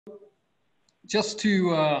just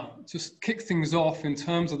to just kick things off in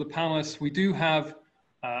terms of the panelists, we do have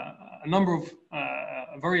a number of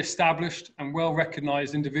very established and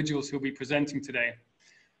well-recognized individuals who will be presenting today.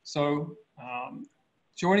 So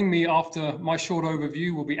joining me after my short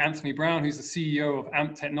overview will be Anthony Brown, who's the CEO of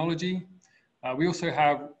AMP Technology. We also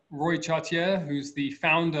have Roy Chartier, who's the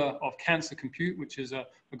founder of Cancer Compute, which is a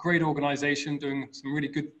great organization doing some really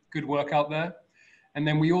good work out there. And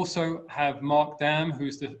then we also have Mark Dam,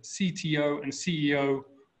 who's the CTO and CEO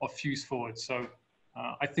of FuseForward. So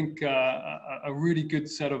I think a really good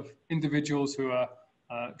set of individuals who are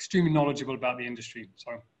extremely knowledgeable about the industry.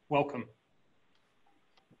 So welcome.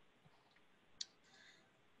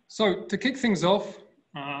 So to kick things off,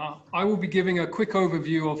 I will be giving a quick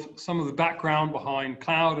overview of some of the background behind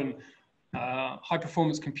cloud and high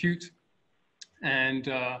performance compute. And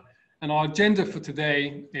our agenda for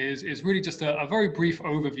today is really just a very brief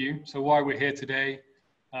overview. So why we're here today,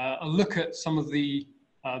 a look at some of the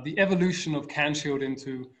evolution of CanShield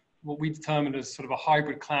into what we determined as sort of a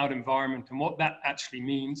hybrid cloud environment and what that actually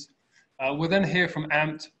means. We'll then hear from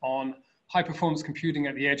AMPT on high performance computing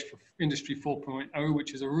at the edge for Industry 4.0,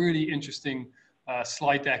 which is a really interesting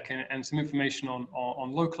slide deck and some information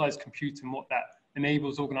on localized compute and what that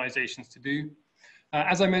enables organizations to do.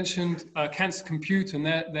 As I mentioned, Cancer Compute and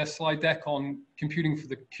their slide deck on computing for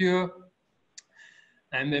the cure,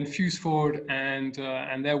 and then FuseForward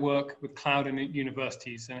and their work with cloud and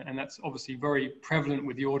universities. And that's obviously very prevalent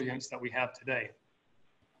with the audience that we have today.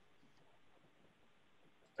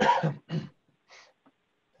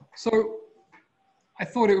 So I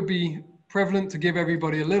thought it would be prevalent to give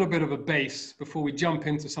everybody a little bit of a base before we jump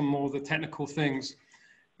into some more of the technical things.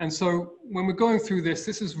 And so when we're going through this,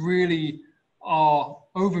 this is really our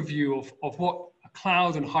overview of what a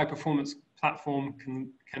cloud and high performance platform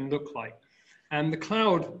can look like. And the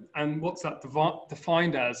cloud and what's that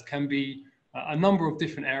defined as can be a number of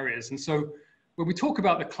different areas. And so when we talk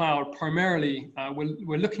about the cloud, primarily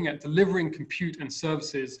we're looking at delivering compute and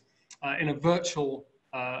services in a virtual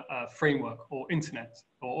framework or internet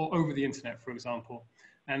or over the internet, for example.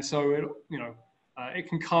 And so it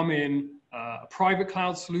can come in a private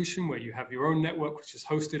cloud solution where you have your own network, which is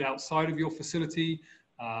hosted outside of your facility.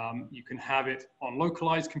 You can have it on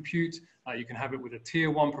localized compute. You can have it with a tier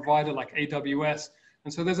 1 provider like AWS.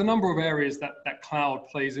 And so there's a number of areas that cloud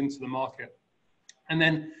plays into the market. And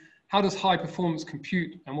then how does high performance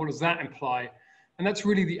compute and what does that imply? And that's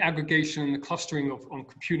really the aggregation and the clustering on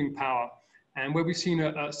computing power. And where we've seen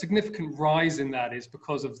a significant rise in that is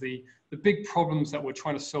because of the big problems that we're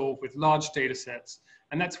trying to solve with large data sets.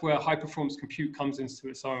 And that's where high performance compute comes into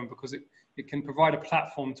its own, because it can provide a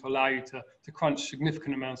platform to allow you to crunch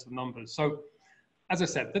significant amounts of numbers. So as I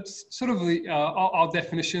said, that's sort of our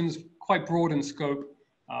definitions, quite broad in scope,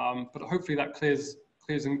 but hopefully that clears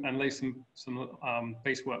and lays some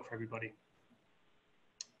base work for everybody.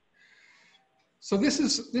 So this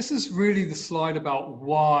is really the slide about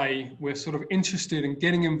why we're sort of interested in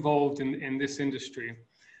getting involved in this industry.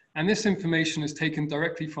 And this information is taken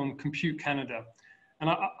directly from Compute Canada. And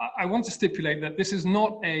I want to stipulate that this is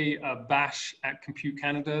not a bash at Compute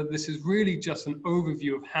Canada. This is really just an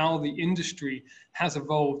overview of how the industry has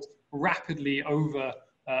evolved rapidly over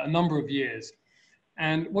a number of years.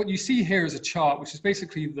 And what you see here is a chart, which is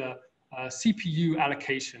basically the CPU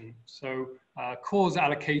allocation. So cores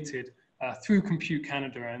allocated through Compute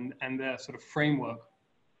Canada and their sort of framework.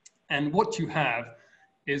 And what you have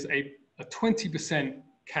is a 20%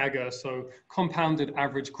 CAGR, so compounded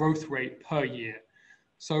average growth rate per year.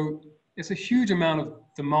 So it's a huge amount of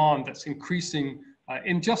demand that's increasing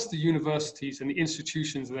in just the universities and the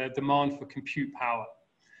institutions, their demand for compute power.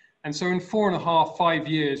 And so in 4.5, 5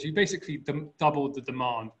 years, you basically doubled the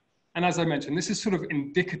demand. And as I mentioned, this is sort of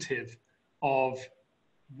indicative of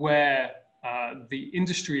where the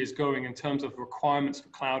industry is going in terms of requirements for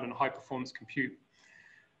cloud and high performance compute.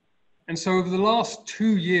 And so over the last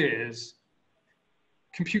 2 years,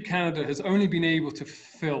 Compute Canada has only been able to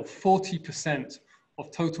fill 40% of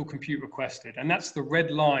total compute requested. And that's the red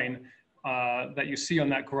line that you see on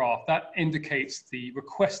that graph. That indicates the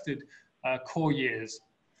requested core years.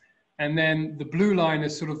 And then the blue line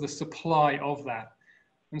is sort of the supply of that.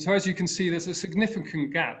 And so as you can see, there's a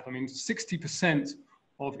significant gap. I mean, 60%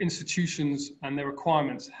 of institutions and their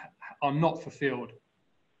requirements are not fulfilled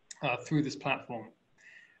through this platform.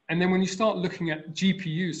 And then when you start looking at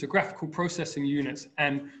GPUs, so graphical processing units,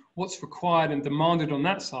 and what's required and demanded on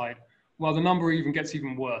that side, well, the number even gets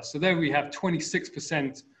even worse. So there we have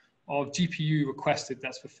 26% of GPU requested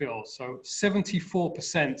that's fulfilled. So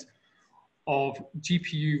 74% of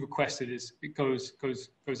GPU requested goes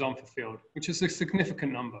unfulfilled, which is a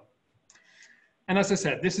significant number. And as I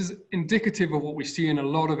said, this is indicative of what we see in a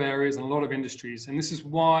lot of areas and a lot of industries. And this is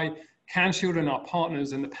why CanShield and our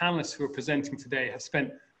partners and the panelists who are presenting today have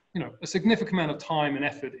spent, a significant amount of time and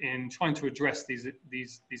effort in trying to address these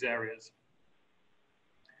areas.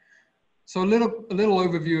 So a little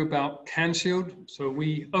overview about CanShield. So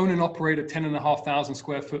we own and operate a 10,500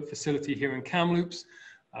 square foot facility here in Kamloops.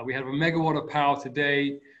 We have a megawatt of power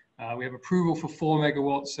today. We have approval for 4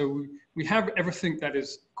 megawatts. So we have everything that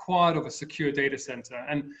is required of a secure data center.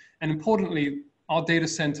 And importantly, our data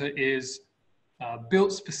center is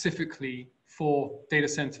built specifically for data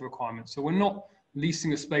center requirements. So we're not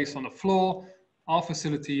leasing a space on the floor. Our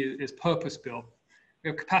facility is purpose built. We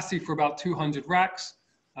have capacity for about 200 racks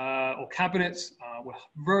or cabinets. We're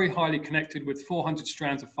very highly connected with 400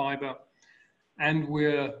 strands of fiber, and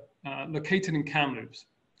we're located in Kamloops.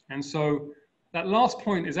 And so that last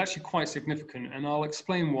point is actually quite significant, and I'll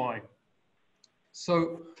explain why.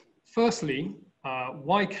 So firstly,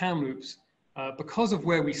 why Kamloops? Because of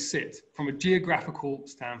where we sit from a geographical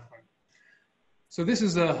standpoint. So this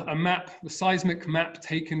is a map, the seismic map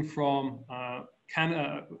taken from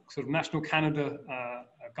sort of National Canada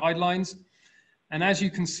guidelines. And as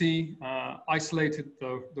you can see, isolated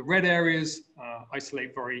the red areas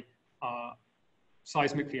isolate very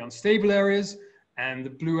seismically unstable areas, and the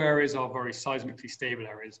blue areas are very seismically stable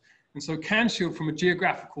areas. And so CanShield, from a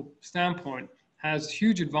geographical standpoint, has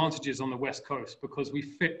huge advantages on the West Coast because we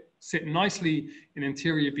sit nicely in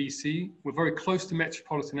interior BC. We're very close to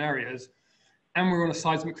metropolitan areas, and we're on a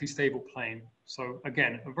seismically stable plane. So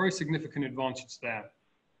again, a very significant advantage there.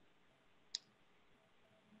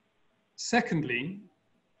 Secondly,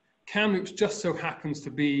 Kamloops just so happens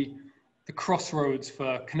to be the crossroads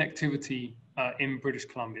for connectivity in British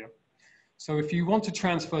Columbia. So if you want to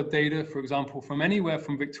transfer data, for example, from anywhere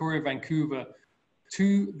from Victoria, Vancouver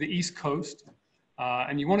to the East Coast,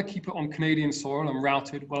 and you want to keep it on Canadian soil and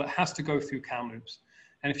routed, well, it has to go through Kamloops.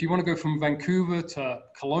 And if you want to go from Vancouver to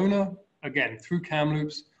Kelowna, again, through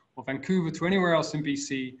Kamloops, or Vancouver to anywhere else in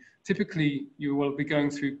BC, typically you will be going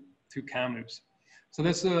through Kamloops. So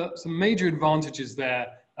there's some major advantages there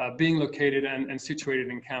being located and situated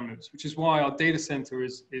in Kamloops, which is why our data center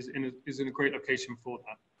is in a great location for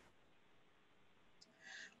that.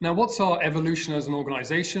 Now, what's our evolution as an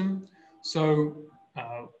organization? So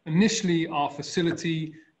initially, our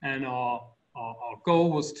facility and our goal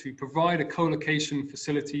was to provide a co-location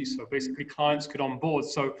facility, so basically clients could onboard.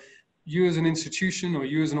 So you as an institution or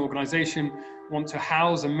you as an organization want to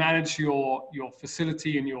house and manage your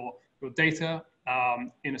facility and your data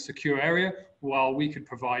in a secure area, while we could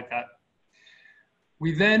provide that.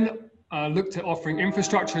 We then looked at offering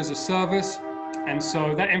infrastructure as a service, and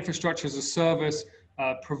so that infrastructure as a service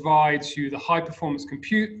provides you the high performance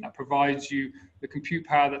compute, that provides you the compute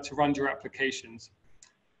power to run your applications.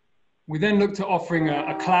 We then looked at offering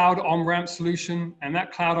a cloud on-ramp solution, and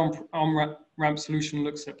that cloud on-ramp solution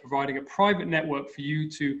looks at providing a private network for you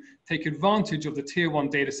to take advantage of the tier 1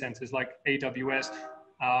 data centers like AWS,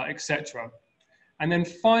 etc. And then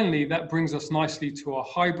finally, that brings us nicely to our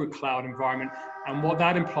hybrid cloud environment, and what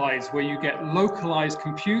that implies, where you get localized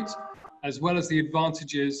compute as well as the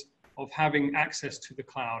advantages of having access to the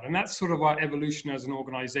cloud. And that's sort of our evolution as an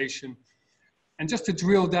organization. And just to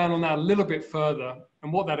drill down on that a little bit further,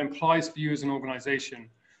 and what that implies for you as an organization,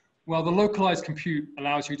 well, the localized compute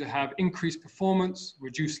allows you to have increased performance,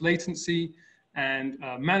 reduced latency, and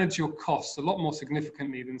manage your costs a lot more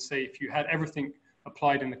significantly than, say, if you had everything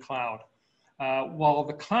applied in the cloud. While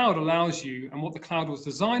the cloud allows you, and what the cloud was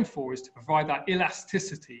designed for, is to provide that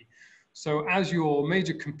elasticity. So as your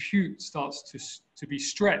major compute starts to be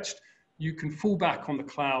stretched, you can fall back on the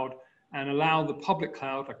cloud and allow the public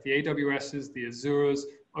cloud, like the AWSs, the Azures,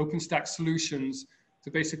 OpenStack solutions,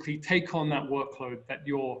 to basically take on that workload that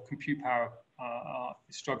your compute power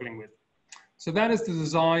is struggling with. So that is the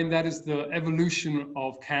design, that is the evolution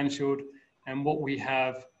of CanShield, and what we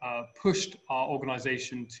have pushed our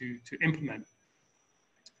organization to implement.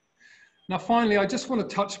 Now, finally, I just want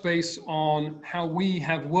to touch base on how we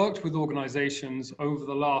have worked with organizations over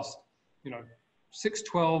the last 6,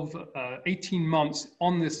 12, 18 months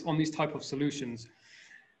on these type of solutions.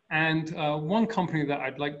 And one company that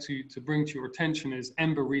I'd like to bring to your attention is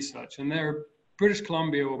Ember Research, and they're a British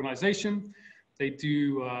Columbia organization. They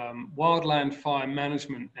do wildland fire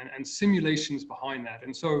management and simulations behind that.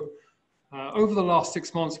 And so over the last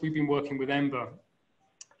 6 months, we've been working with Ember,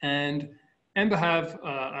 and Ember have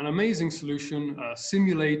an amazing solution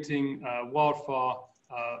simulating wildfire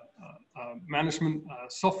management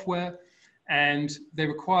software, and they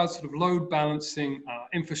require sort of load balancing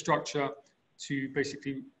infrastructure to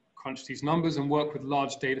basically crunch these numbers and work with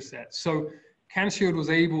large data sets. So CanShield was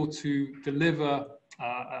able to deliver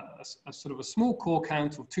a sort of a small core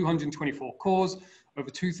count of 224 cores, over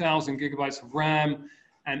 2,000 gigabytes of RAM,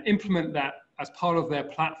 and implement that as part of their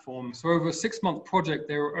platform. So over a 6-month project,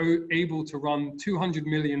 they were able to run 200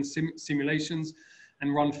 million simulations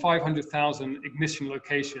and run 500,000 ignition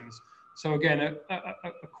locations. So again,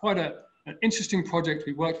 quite an interesting project.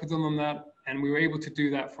 We worked with them on that, and we were able to do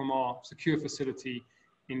that from our secure facility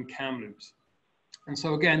in Kamloops. And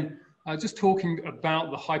so again, just talking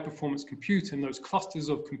about the high performance compute and those clusters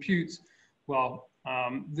of compute, well,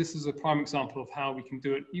 this is a prime example of how we can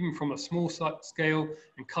do it even from a small scale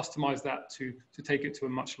and customize that to take it to a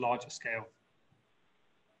much larger scale.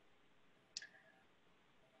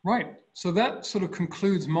 Right, so that sort of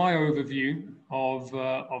concludes my overview of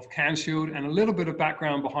CanShield and a little bit of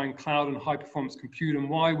background behind cloud and high performance compute and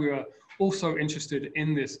why we are also interested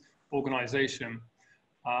in this organization.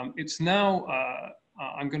 It's now,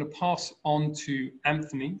 I'm going to pass on to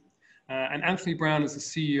Anthony. And Anthony Brown is the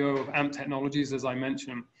CEO of AMP Technologies, as I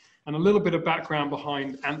mentioned. And a little bit of background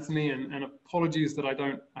behind Anthony, and apologies that I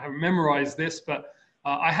haven't memorized this, but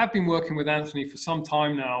I have been working with Anthony for some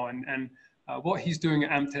time now, and what he's doing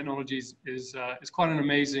at AMP Technologies is quite an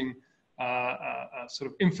amazing sort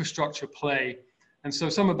of infrastructure play. And so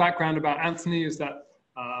some of the background about Anthony is that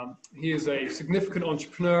he is a significant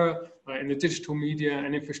entrepreneur in the digital media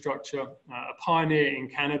and infrastructure, a pioneer in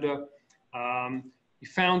Canada. He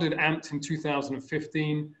founded AMPT in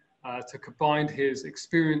 2015 to combine his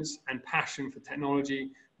experience and passion for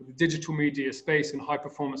technology with the digital media space and high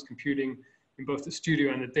performance computing in both the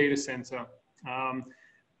studio and the data center.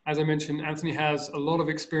 As I mentioned, Anthony has a lot of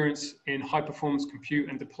experience in high performance compute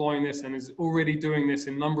and deploying this, and is already doing this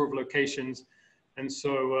in a number of locations. And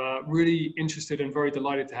so really interested and very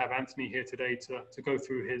delighted to have Anthony here today to go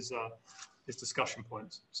through his discussion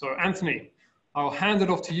points. So Anthony, I'll hand it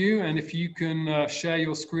off to you, and if you can share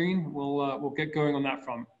your screen, we'll get going on that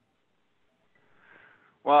front.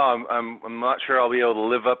 Well, I'm not sure I'll be able to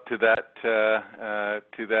live up to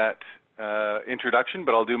that introduction,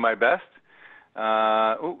 but I'll do my best.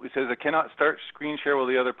 Oh, it says I cannot start screen share while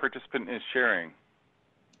the other participant is sharing.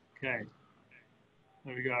 Okay,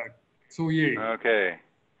 there we go. It's all you. Okay,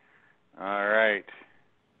 all right.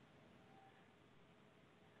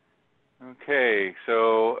 Okay,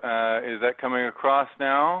 so is that coming across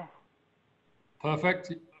now?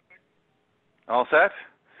 Perfect. All set?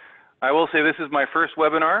 I will say this is my first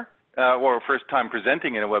webinar, or first time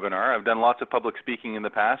presenting in a webinar. I've done lots of public speaking in the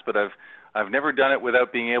past, but I've never done it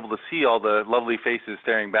without being able to see all the lovely faces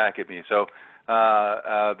staring back at me. So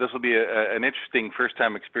this will be an interesting first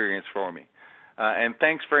time experience for me. And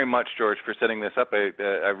thanks very much, George, for setting this up.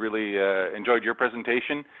 I really enjoyed your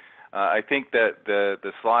presentation. I think that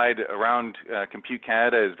the slide around Compute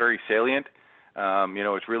Canada is very salient. You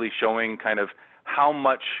know, it's really showing kind of how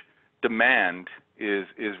much demand is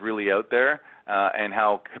really out there, and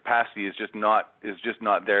how capacity is just not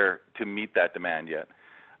there to meet that demand yet.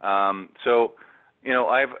 So, you know,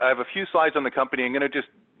 I have a few slides on the company. I'm going to just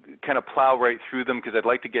kind of plow right through them because I'd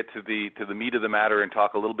like to get to the meat of the matter and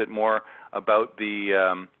talk a little bit more about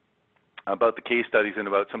the case studies and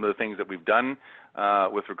about some of the things that we've done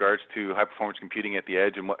with regards to high performance computing at the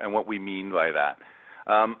edge and what we mean by that.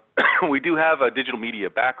 We do have a digital media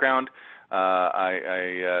background.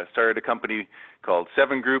 I started a company called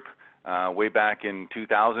Seven Group way back in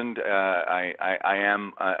 2000. I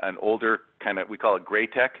am an older kind of, we call it gray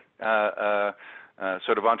tech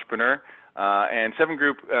sort of entrepreneur. And Seven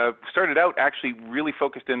Group started out actually really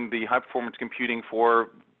focused in the high performance computing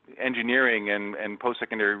for engineering and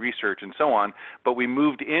post-secondary research and so on, but we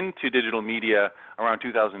moved into digital media around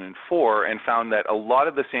 2004 and found that a lot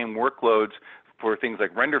of the same workloads for things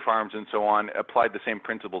like render farms and so on applied the same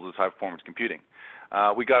principles as high performance computing.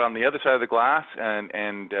 We got on the other side of the glass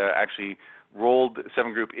and actually rolled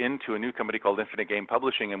Seven Group into a new company called Infinite Game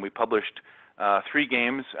Publishing, and we published 3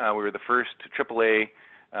 games. We were the first AAA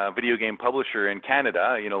video game publisher in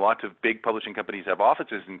Canada. You know, lots of big publishing companies have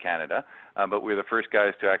offices in Canada, but we were the first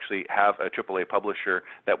guys to actually have a AAA publisher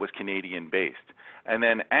that was Canadian-based. And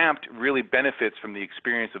then AMPT really benefits from the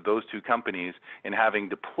experience of those 2 companies in having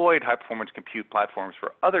deployed high-performance compute platforms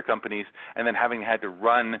for other companies and then having had to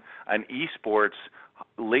run an esports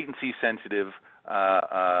latency-sensitive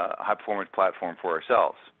high-performance platform for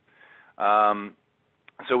ourselves.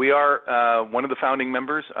 So we are one of the founding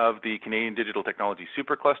members of the Canadian Digital Technology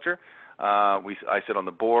Supercluster. I sit on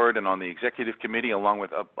the board and on the executive committee along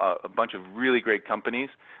with a bunch of really great companies.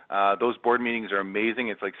 Those board meetings are amazing.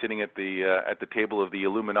 It's like sitting at the table of the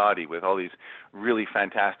Illuminati with all these really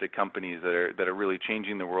fantastic companies that are really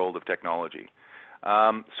changing the world of technology.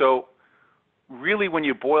 So really, when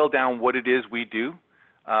you boil down what it is we do,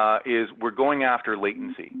 is we're going after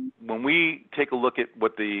latency. When we take a look at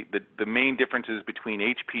what the main differences between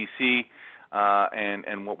HPC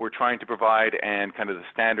and what we're trying to provide and kind of the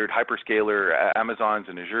standard hyperscaler Amazons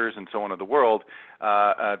and Azures and so on of the world,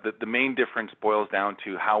 the main difference boils down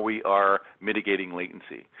to how we are mitigating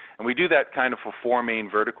latency. And we do that kind of for four main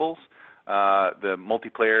verticals: the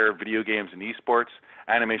multiplayer, video games and esports,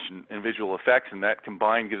 animation and visual effects, and that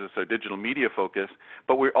combined gives us our digital media focus.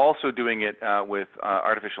 But we're also doing it with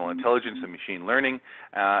artificial intelligence and machine learning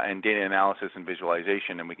and data analysis and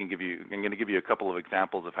visualization. And I'm going to give you a couple of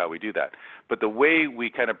examples of how we do that. But the way we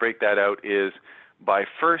kind of break that out is by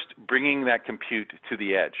first bringing that compute to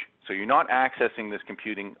the edge. So you're not accessing this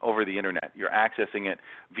computing over the internet. You're accessing it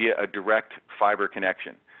via a direct fiber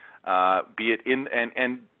connection. Be it in,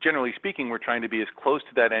 and generally speaking, we're trying to be as close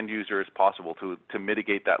to that end user as possible to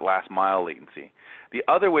mitigate that last mile latency. The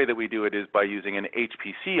other way that we do it is by using an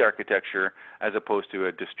HPC architecture as opposed to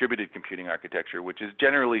a distributed computing architecture, which is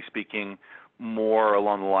generally speaking more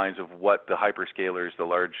along the lines of what the hyperscalers, the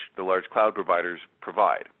large cloud providers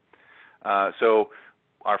provide. So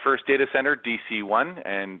our first data center, DC1,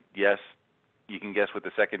 and yes, you can guess what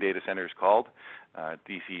the second data center is called,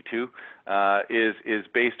 DC2, is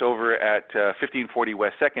based over at 1540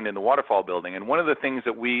 West 2nd in the Waterfall building. And one of the things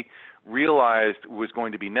that we realized was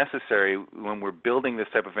going to be necessary when we're building this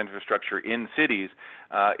type of infrastructure in cities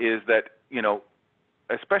is that, you know,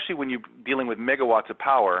 especially when you're dealing with megawatts of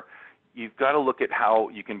power, you've got to look at how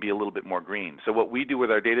you can be a little bit more green. So what we do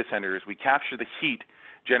with our data center is we capture the heat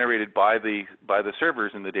generated by the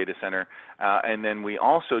servers in the data center, and then we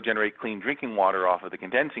also generate clean drinking water off of the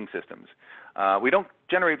condensing systems. We don't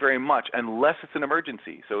generate very much unless it's an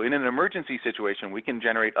emergency. So in an emergency situation, we can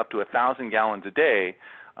generate up to 1,000 gallons a day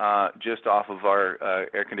just off of our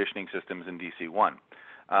air conditioning systems in DC1.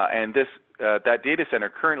 And that data center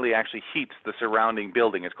currently actually heats the surrounding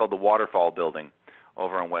building. It's called the Waterfall building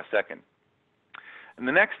over on West 2nd. And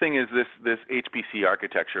the next thing is this HPC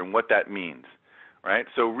architecture and what that means. Right?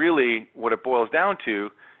 So really what it boils down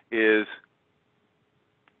to is,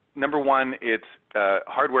 number one, it's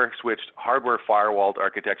hardware switched, hardware firewalled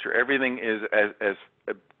architecture. Everything is as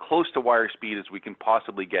close to wire speed as we can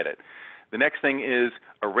possibly get it. The next thing is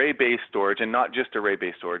array-based storage, and not just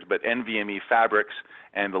array-based storage, but NVMe fabrics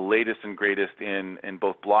and the latest and greatest in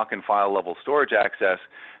both block and file level storage access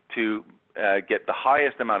to get the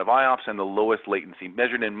highest amount of IOPS and the lowest latency,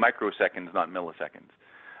 measured in microseconds, not milliseconds.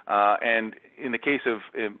 And in the case of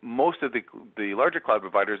most of the larger cloud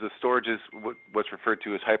providers, the storage is what's referred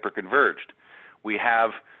to as hyper-converged. We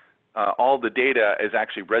have all the data is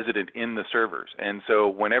actually resident in the servers. And so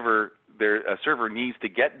whenever a server needs to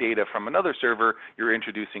get data from another server, you're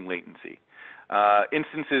introducing latency.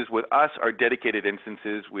 Instances with us are dedicated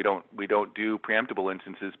instances. We don't do preemptible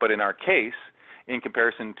instances. But in our case, in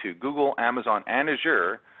comparison to Google, Amazon, and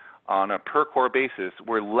Azure, on a per-core basis,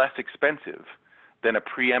 we're less expensive than a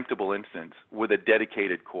preemptible instance with a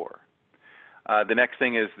dedicated core. The next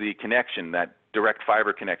thing is the connection, that direct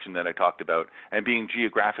fiber connection that I talked about, and being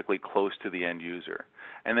geographically close to the end user.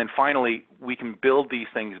 And then finally, we can build these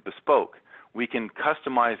things bespoke. We can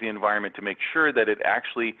customize the environment to make sure that it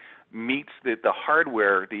actually meets the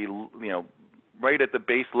hardware, right at the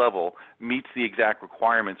base level, meets the exact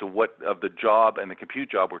requirements of the job and the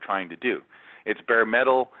compute job we're trying to do. It's bare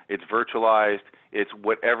metal, it's virtualized, it's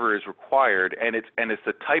whatever is required, and it's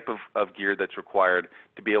the type of gear that's required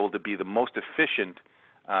to be able to be the most efficient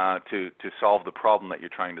to solve the problem that you're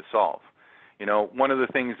trying to solve. You know, one of the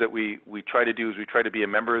things that we try to do is we try to be a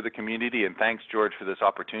member of the community, and thanks, George, for this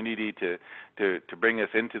opportunity to bring us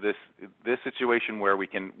into this situation where we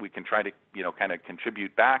can try to, you know, kind of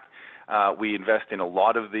contribute back. We invest in a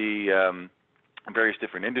lot of the various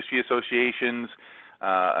different industry associations,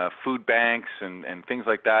 food banks and things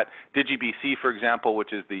like that. DigiBC, for example,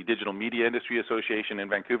 which is the Digital Media Industry Association in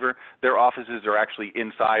Vancouver, their offices are actually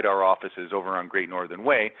inside our offices over on Great Northern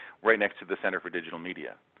Way, right next to the Center for Digital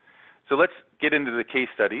Media. So let's get into the case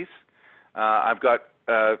studies. I've got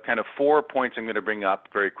kind of 4 points I'm going to bring up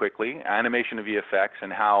very quickly: animation of VFX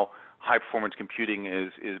and how high-performance computing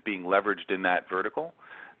is being leveraged in that vertical.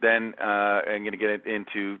 Then I'm going to get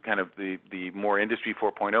into kind of the more Industry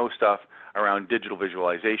 4.0 stuff around digital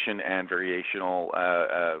visualization and variational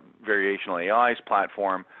AI's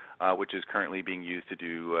platform, which is currently being used to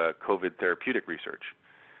do COVID therapeutic research.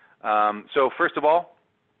 So first of all,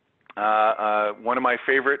 one of my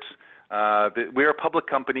favorites, we're a public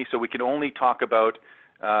company, so we can only talk about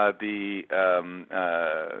the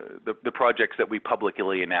projects that we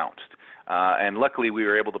publicly announced. And luckily, we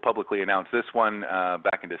were able to publicly announce this one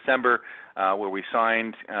back in December, where we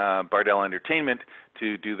signed Bardell Entertainment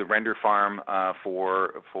to do the render farm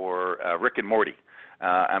for Rick and Morty.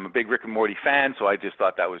 I'm a big Rick and Morty fan, so I just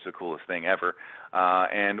thought that was the coolest thing ever.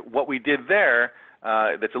 And what we did there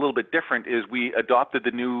that's a little bit different is we adopted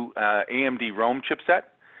the new AMD Rome chipset.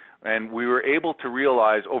 And we were able to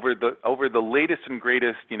realize over the latest and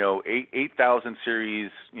greatest, 8000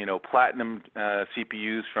 series, platinum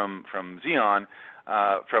CPUs from Xeon,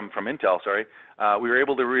 from Intel, sorry, we were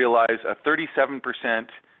able to realize a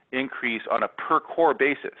 37% increase on a per core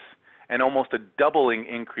basis, and almost a doubling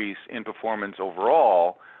increase in performance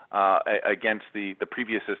overall against the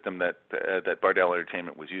previous system that Bardell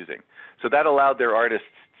Entertainment was using. So that allowed their artists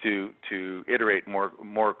to iterate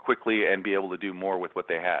more quickly and be able to do more with what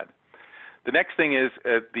they had. The next thing is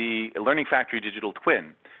the Learning Factory Digital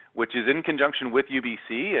Twin, which is in conjunction with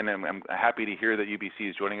UBC, and I'm happy to hear that UBC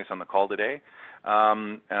is joining us on the call today.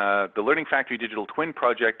 The Learning Factory Digital Twin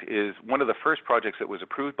project is one of the first projects that was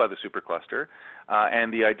approved by the supercluster,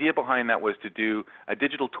 and the idea behind that was to do a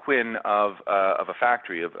digital twin of a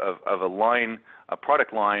factory, of a line, a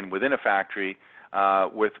product line within a factory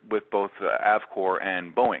with both Avcor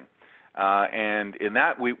and Boeing. And in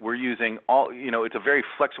that, we're using it's a very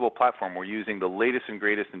flexible platform. We're using the latest and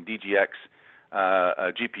greatest in DGX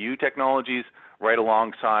GPU technologies right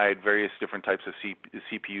alongside various different types of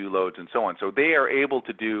CPU loads and so on. So they are able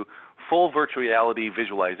to do full virtual reality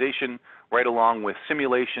visualization right along with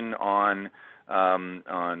simulation on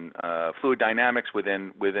fluid dynamics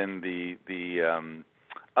within the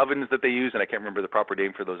ovens that they use, and I can't remember the proper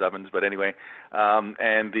name for those ovens, but anyway,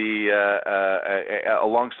 and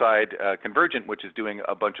alongside Convergent, which is doing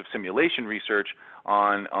a bunch of simulation research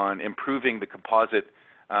on improving the composite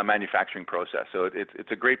manufacturing process. So it's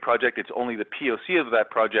a great project. It's only the POC of that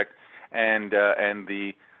project, and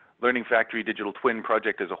the Learning Factory Digital Twin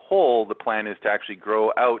project as a whole, the plan is to actually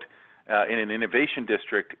grow out in an innovation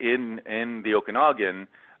district in the Okanagan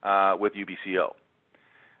with UBCO.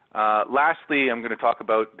 Lastly, I'm going to talk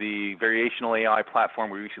about the variational AI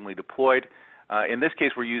platform we recently deployed. In this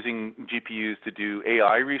case, we're using GPUs to do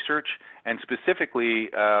AI research, and specifically,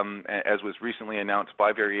 as was recently announced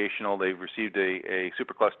by Variational, they've received a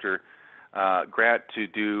supercluster grant to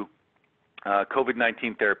do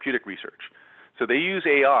COVID-19 therapeutic research. So they use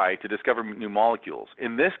AI to discover new molecules.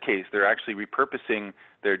 In this case, they're actually repurposing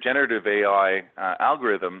their generative AI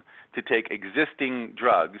algorithm to take existing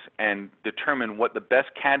drugs and determine what the best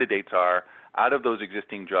candidates are out of those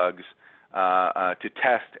existing drugs to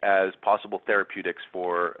test as possible therapeutics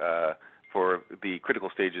for the critical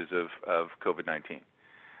stages of COVID-19.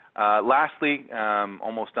 Lastly,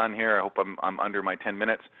 almost done here. I hope I'm under my 10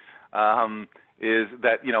 minutes. Is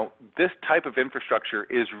that this type of infrastructure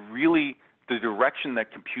is really the direction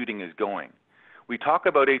that computing is going. We talk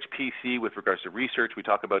about HPC with regards to research. We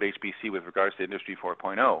talk about HPC with regards to Industry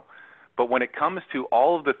 4.0. But when it comes to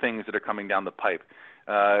all of the things that are coming down the pipe,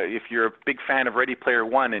 if you're a big fan of Ready Player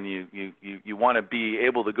One and you want to be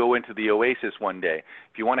able to go into the Oasis one day,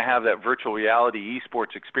 if you want to have that virtual reality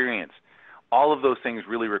esports experience, all of those things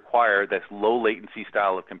really require this low latency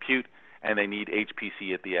style of compute, and they need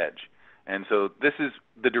HPC at the edge. And so this is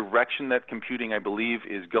the direction that computing, I believe,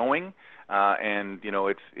 is going, and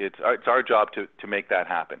it's our job to make that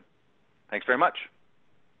happen. Thanks very much.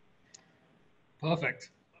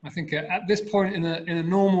 Perfect. I think at this point in a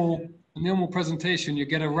normal presentation, you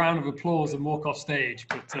get a round of applause and walk off stage.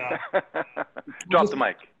 But drop the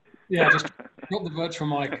mic. Yeah, just drop the virtual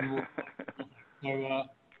mic and walk off. So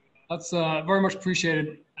that's very much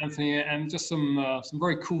appreciated, Anthony, and just some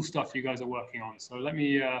very cool stuff you guys are working on. So let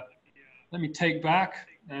me take back,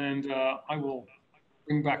 and I will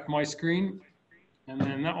bring back my screen, and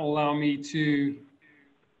then that will allow me to.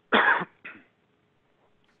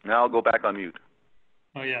 Now I'll go back on mute.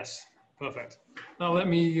 Oh yes, perfect. Now let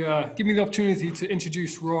me give me the opportunity to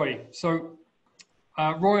introduce Roy. So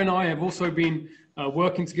Roy and I have also been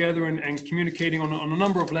working together and communicating on a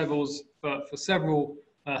number of levels for several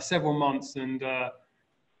months, and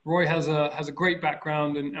Roy has a great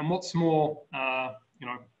background, and what's more,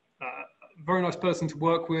 very nice person to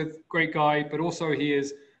work with, great guy, but also he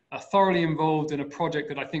is thoroughly involved in a project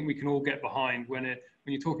that I think we can all get behind when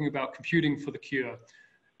you're talking about computing for the cure.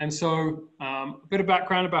 And so a bit of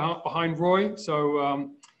background behind Roy. So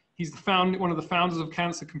he's one of the founders of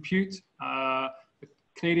Cancer Compute, a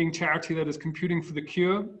Canadian charity that is computing for the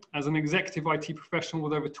cure. As an executive IT professional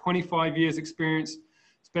with over 25 years experience,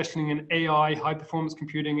 especially in AI, high performance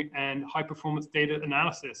computing, and high performance data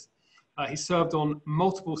analysis. He served on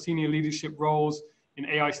multiple senior leadership roles in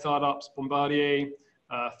AI startups, Bombardier,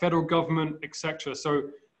 federal government, etc. So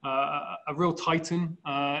a real titan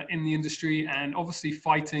in the industry, and obviously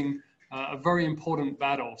fighting a very important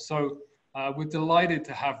battle. So we're delighted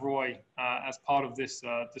to have Roy as part of this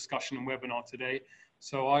discussion and webinar today.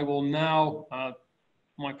 So I will now,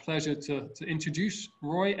 my pleasure to introduce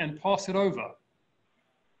Roy and pass it over.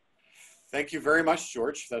 Thank you very much,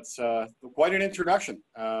 George. That's quite an introduction.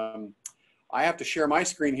 I have to share my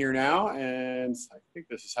screen here now, and I think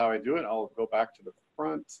this is how I do it. I'll go back to the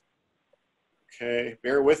front. Okay,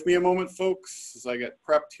 bear with me a moment, folks, as I get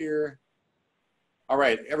prepped here. All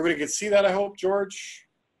right, everybody can see that, I hope, George?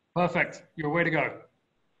 Perfect, your way to go.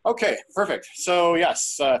 Okay, perfect. So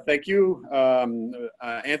yes, thank you,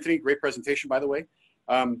 Anthony, great presentation, by the way.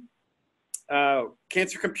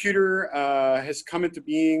 Cancer Computer has come into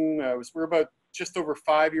being, we're about just over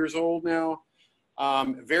 5 years old now.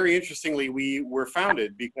 Very interestingly, we were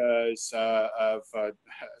founded because of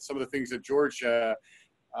some of the things that George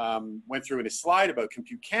went through in his slide about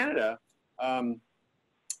Compute Canada.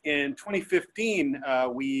 In 2015,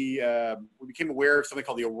 we became aware of something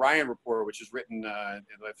called the Orion Report, which is written by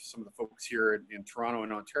some of the folks here in Toronto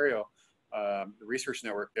and Ontario, the research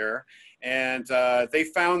network there. And they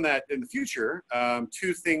found that in the future,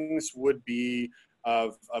 two things would be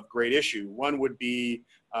of great issue. One would be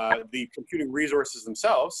the computing resources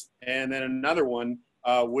themselves, and then another one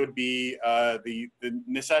would be the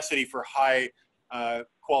necessity for high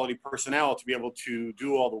quality personnel to be able to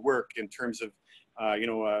do all the work in terms of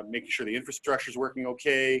making sure the infrastructure is working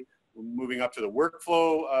okay, moving up to the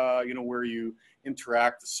workflow, where you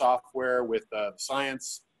interact the software with the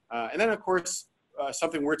science, and then of course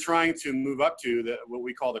something we're trying to move up to, what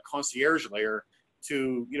we call the concierge layer,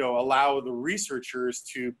 to allow the researchers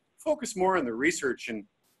to focus more on the research and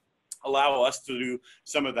allow us to do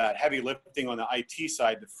some of that heavy lifting on the IT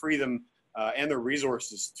side to free them and their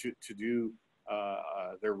resources to do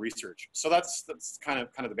their research. So that's kind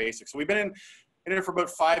of the basics. So we've been in it for about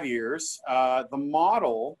 5 years. The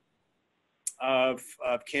model of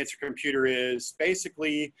Cancer Computer is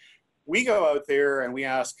basically we go out there and we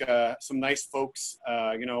ask some nice folks,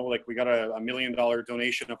 like we got a $1 million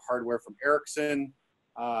donation of hardware from Ericsson.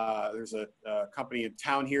 There's a company in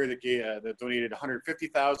town here that donated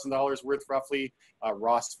 $150,000 worth roughly,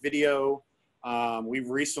 Ross Video. We've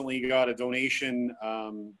recently got a donation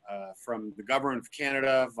from the government of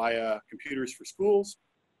Canada via Computers for Schools.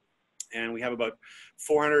 And we have about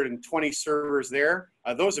 420 servers there.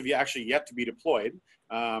 Those have actually yet to be deployed.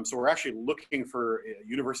 So we're actually looking for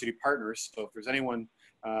university partners. So if there's anyone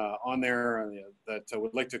on there that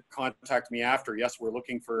would like to contact me after, yes, we're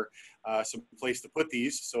looking for some place to put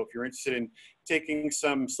these. So if you're interested in taking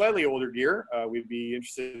some slightly older gear, we'd be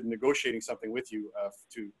interested in negotiating something with you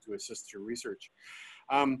to assist your research.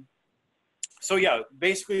 So yeah,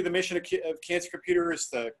 basically the mission of Cancer Computer is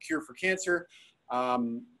the cure for cancer.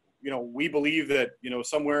 We believe that,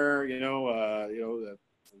 somewhere,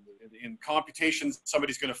 in computations,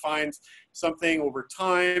 somebody's going to find something over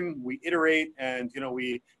time. We iterate, and,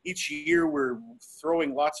 each year we're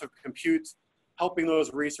throwing lots of compute, helping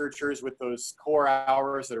those researchers with those core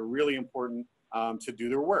hours that are really important to do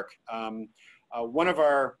their work. One of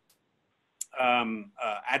our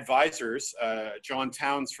advisors, John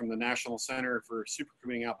Towns from the National Center for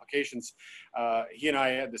Supercomputing Applications, he and I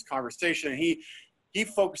had this conversation, and he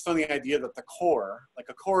focused on the idea that the core, like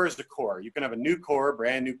a core is a core. You can have a new core,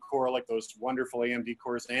 brand new core, like those wonderful AMD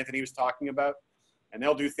cores Anthony was talking about, and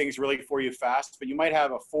they'll do things really for you fast. But you might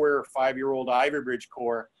have a 4 or 5 year old Ivy Bridge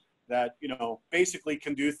core that, basically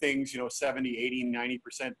can do things, 70, 80, 90%,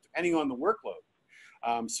 depending on the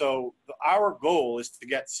workload. So our goal is to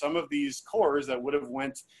get some of these cores that would have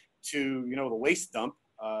went to, the waste dump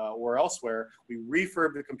or elsewhere. We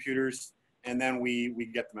refurb the computers, and then we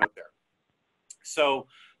get them out there. So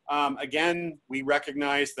again, we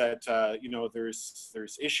recognize that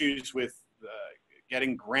there's issues with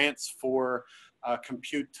getting grants for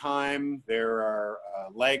compute time. There are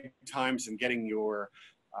lag times in getting your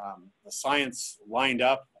the science lined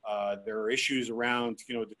up. There are issues around,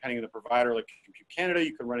 depending on the provider, like Compute Canada,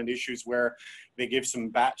 you can run into issues where they give some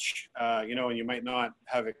batch, and you might not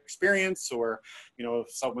have experience, or,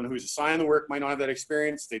 someone who's assigned the work might not have that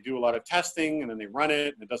experience. They do a lot of testing and then they run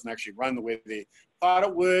it and it doesn't actually run the way they thought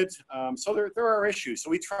it would. So there are issues. So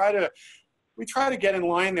we try to get in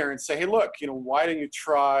line there and say, hey, look, why don't you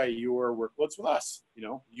try your workloads with us?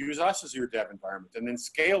 Use us as your dev environment and then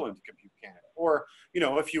scale into Compute Canada. Or,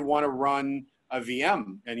 if you want to run a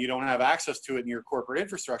VM and you don't have access to it in your corporate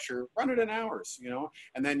infrastructure, run it in hours,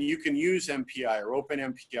 and then you can use MPI or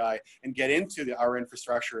OpenMPI and get into our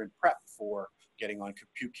infrastructure and prep for getting on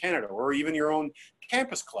Compute Canada, or even your own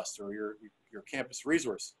campus cluster or your campus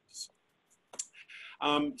resources.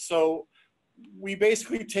 So we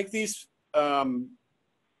basically take these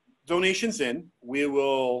donations in. We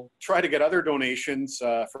will try to get other donations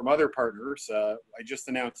from other partners. I just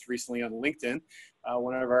announced recently on LinkedIn,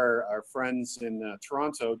 one of our friends in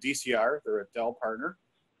Toronto, DCR, they're a Dell partner,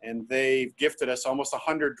 and they've gifted us almost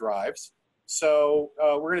 100 drives. So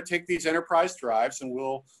we're going to take these enterprise drives and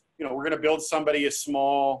we're going to build somebody a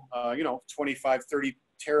small, 25, 30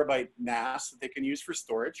 terabyte NAS that they can use for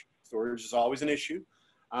storage. Storage is always an issue.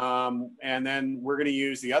 And then we're going to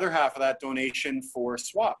use the other half of that donation for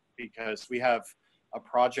swap, because we have a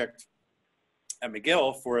project at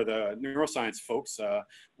McGill for the neuroscience folks.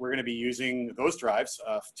 We're going to be using those drives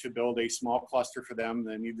to build a small cluster for them.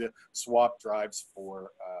 They need the swap drives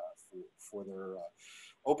for their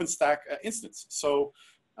OpenStack instance. So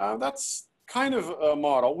that's kind of a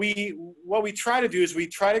model. What we try to do is we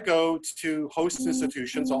try to go to host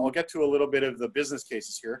institutions. I'll get to a little bit of the business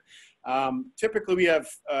cases here. Typically, we have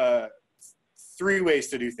 3 ways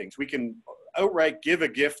to do things. We can outright give a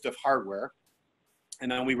gift of hardware,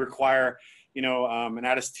 and then we require, an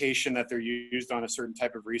attestation that they're used on a certain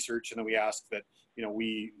type of research, and then we ask that,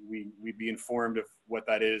 we be informed of what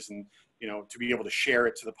that is, and to be able to share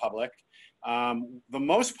it to the public. The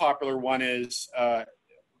most popular one is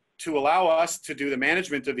to allow us to do the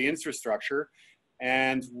management of the infrastructure,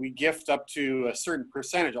 and we gift up to a certain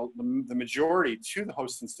percentage, the majority, to the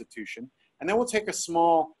host institution, and then we'll take a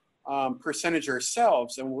small percentage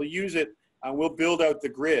ourselves, and we'll use it. We'll build out the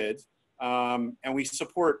grid, and we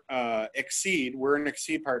support Exceed. We're an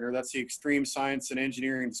Exceed partner. That's the Extreme Science and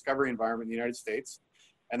Engineering Discovery Environment in the United States.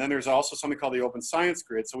 And then there's also something called the Open Science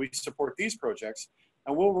Grid. So we support these projects,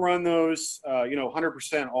 and we'll run those,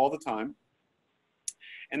 100% all the time.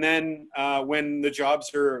 And then when the jobs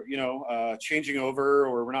are, changing over,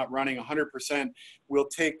 or we're not running 100%, we'll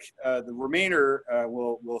take the remainder,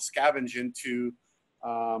 we'll scavenge into,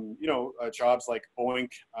 jobs like BOINC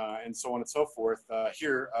and so on and so forth.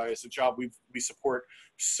 Here is a job we support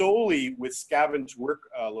solely with scavenged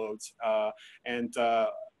workloads.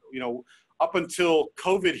 Up until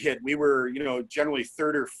COVID hit, we were, generally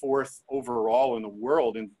 3rd or 4th overall in the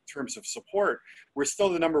world in terms of support. We're still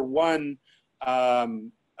the #1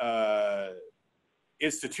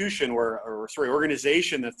 institution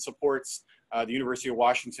organization that supports the University of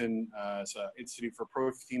Washington Institute for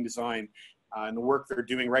Protein Design and the work they're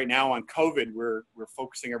doing right now on COVID. We're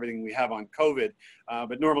focusing everything we have on COVID,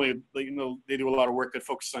 but normally they do a lot of work that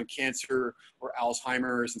focuses on cancer or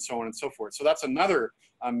Alzheimer's and so on and so forth. So that's another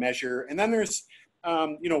measure. And then there's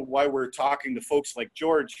why we're talking to folks like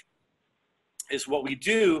George is what we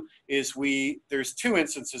do is there's 2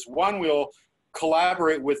 instances. One, we'll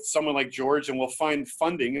collaborate with someone like George, and we'll find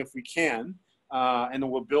funding if we can, and then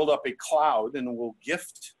we'll build up a cloud, and we'll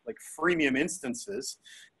gift like freemium instances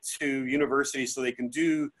to universities so they can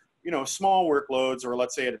do small workloads, or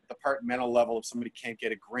let's say at a departmental level if somebody can't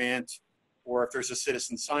get a grant, or if there's a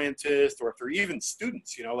citizen scientist, or if they're even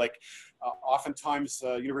students. Oftentimes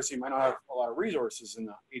university might not have a lot of resources in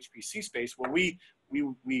the HPC space. Well, we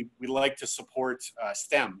like to support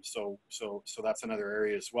STEM, so that's another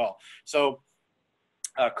area as well. So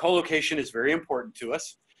co-location is very important to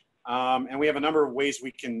us, and we have a number of ways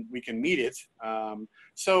we can meet it.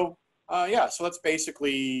 So that's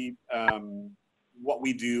basically what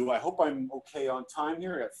we do. I hope I'm okay on time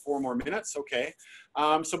here. I got 4 more minutes. Okay.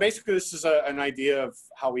 So basically, this is an idea of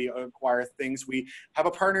how we acquire things. We have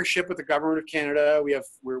a partnership with the Government of Canada.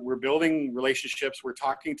 We're building relationships. We're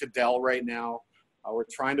talking to Dell right now. We're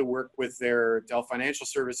trying to work with their Dell Financial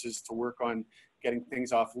Services to work on getting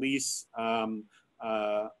things off lease.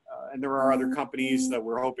 And there are other companies that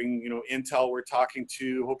we're hoping, Intel we're talking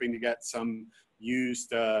to, hoping to get some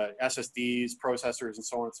used SSDs, processors, and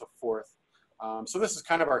so on and so forth. So this is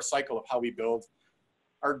kind of our cycle of how we build.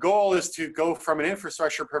 Our goal is to go from an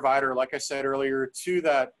infrastructure provider, like I said earlier, to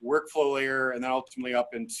that workflow layer, and then ultimately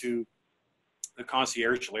up into the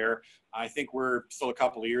concierge layer. I think we're still a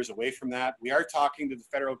couple of years away from that. We are talking to the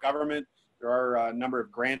federal government. There are a number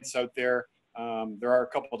of grants out there. There are a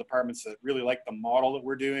couple of departments that really like the model that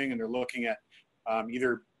we're doing, and they're looking at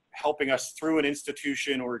either helping us through an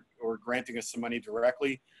institution or granting us some money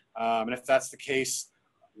directly. And if that's the case,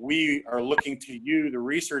 we are looking to you, the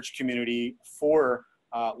research community, for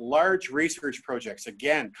large research projects.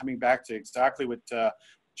 Again, coming back to exactly what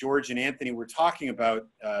George and Anthony were talking about,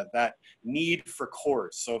 that need for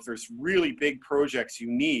cores. So if there's really big projects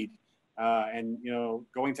you need, and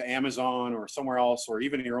going to Amazon or somewhere else, or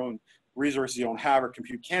even your own resources you don't have, or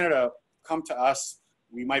Compute Canada, come to us.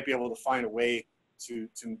 We might be able to find a way to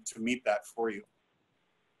meet that for you.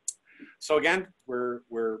 So again, we're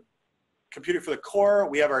Computing for the Core,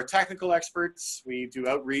 we have our technical experts. We do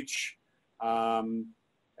outreach.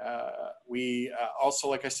 We also,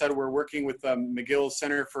 like I said, we're working with the McGill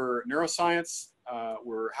Center for Neuroscience.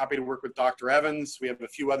 We're happy to work with Dr. Evans. We have a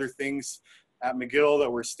few other things at McGill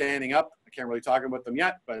that we're standing up. I can't really talk about them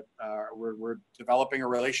yet, but we're developing a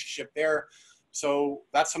relationship there. So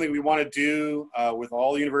that's something we want to do with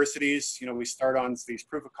all universities. You know, we start on these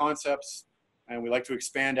proof of concepts, and we like to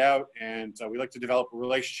expand out, and we like to develop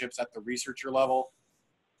relationships at the researcher level.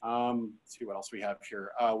 Let's see what else we have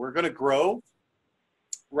here. We're going to grow.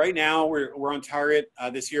 Right now, we're on target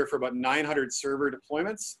this year for about 900 server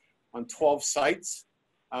deployments on 12 sites.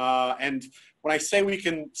 And when I say we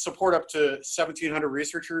can support up to 1,700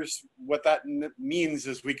 researchers, what that means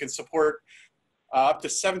is we can support up to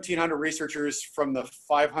 1,700 researchers from the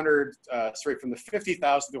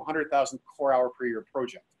 50,000 to 100,000 core hour per year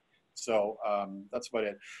project. So that's about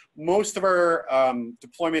it. Most of our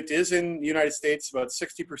deployment is in the United States, about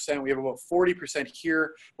 60%. We have about 40%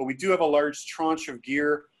 here, but we do have a large tranche of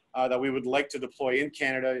gear that we would like to deploy in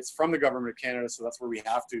Canada. It's from the government of Canada, so that's where we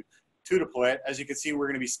have to deploy it. As you can see, we're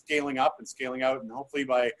going to be scaling up and scaling out, and hopefully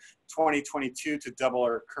by 2022 to double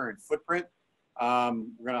our current footprint.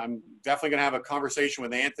 I'm definitely going to have a conversation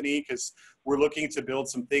with Anthony, because we're looking to build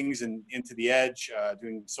some things into the edge,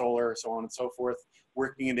 doing solar, so on and so forth,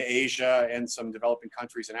 working into Asia and some developing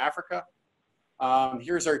countries in Africa.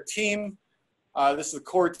 Here's our team. This is the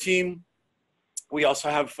core team. We also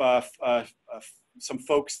have some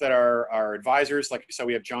folks that are our advisors. Like I said,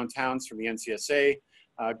 we have John Towns from the NCSA.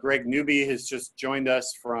 Greg Newby has just joined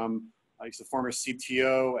us from, he's the former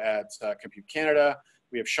CTO at Compute Canada.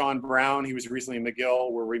 We have Sean Brown. He was recently in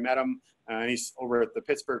McGill where we met him. And he's over at the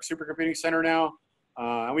Pittsburgh Supercomputing Center now.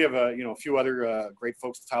 And we have a few other great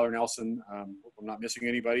folks, Tyler Nelson. Hope I'm not missing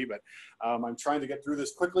anybody, but I'm trying to get through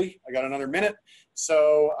this quickly. I got another minute.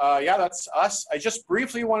 So yeah, that's us. I just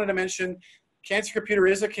briefly wanted to mention Cancer Computer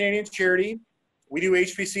is a Canadian charity. We do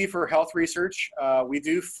HPC for health research. We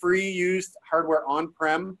do free used hardware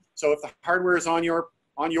on-prem. So if the hardware is on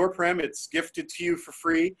your prem, it's gifted to you for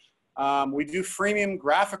free. We do freemium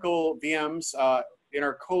graphical VMs in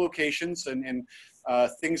our co-locations and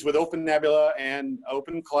things with OpenNebula and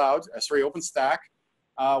OpenStack.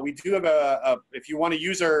 We do have if you want to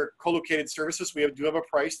use our co-located services, we do have a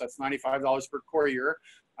price that's $95 per core year.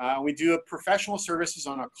 We do have professional services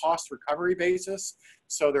on a cost recovery basis.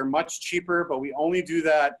 So they're much cheaper, but we only do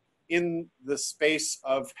that in the space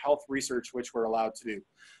of health research, which we're allowed to do.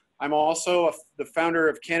 I'm also the founder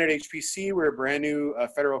of Canada HPC. We're a brand new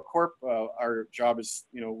federal corp. Our job is,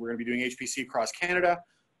 we're going to be doing HPC across Canada.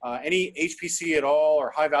 Any HPC at all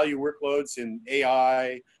or high value workloads in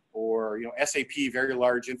AI or SAP, very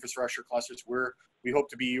large infrastructure clusters, we hope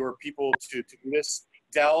to be your people to do this.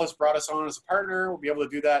 Dell has brought us on as a partner. We'll be able to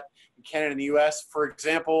do that in Canada and the US. For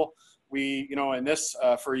example, we, in this,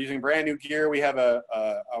 for using brand new gear, we have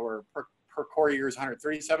our per core year is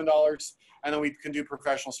 $137. And then we can do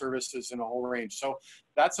professional services in a whole range. So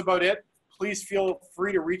that's about it. Please feel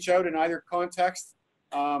free to reach out in either context.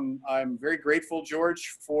 I'm very grateful,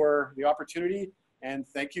 George, for the opportunity, and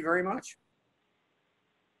thank you very much.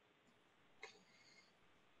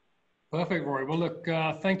 Perfect, Roy. Well, look,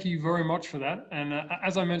 thank you very much for that. And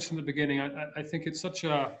as I mentioned at the beginning, I think it's such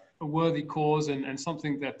a worthy cause and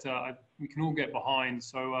something that we can all get behind.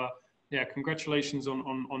 So yeah, congratulations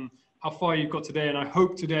on how far you've got today. And I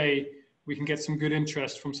hope today we can get some good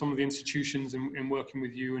interest from some of the institutions in working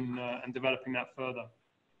with you and developing that further.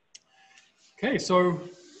 Okay, so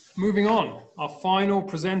moving on, our final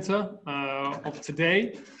presenter of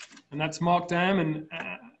today, and that's Mark Dam. And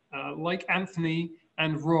like Anthony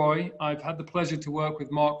and Roy, I've had the pleasure to work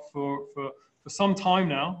with Mark for some time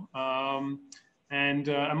now. And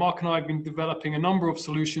Mark and I have been developing a number of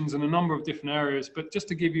solutions in a number of different areas. But just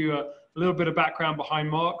to give you a little bit of background behind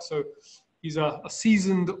Mark, so he's a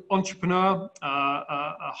seasoned entrepreneur,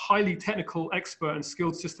 a highly technical expert and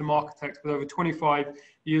skilled system architect with over 25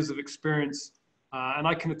 years of experience. And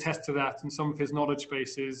I can attest to that, and some of his knowledge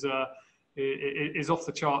base is off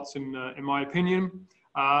the charts in my opinion.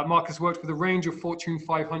 Mark has worked with a range of Fortune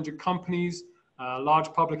 500 companies,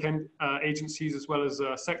 large public agencies, as well as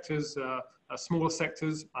sectors, smaller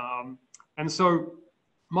sectors. And so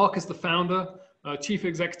Mark is the founder, chief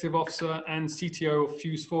executive officer, and CTO of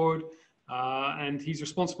Fuse Forward. And he's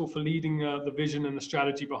responsible for leading the vision and the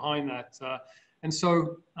strategy behind that. And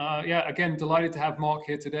so, yeah, again, delighted to have Mark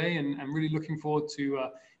here today, and I'm really looking forward to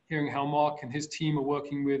hearing how Mark and his team are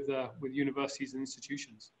working with universities and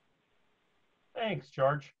institutions. Thanks,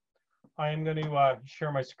 George. I am going to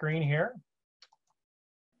share my screen here.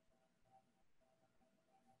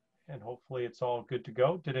 and hopefully it's all good to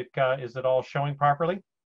go. Is it all showing properly?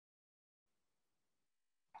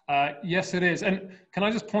 Yes, it is. And can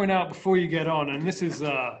I just point out before you get on, and this is,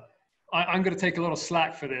 I'm going to take a little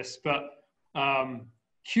slack for this, but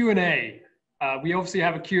Q&A, we obviously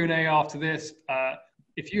have a Q&A after this.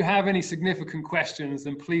 If you have any significant questions,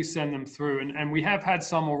 then please send them through. And we have had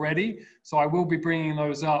some already, so I will be bringing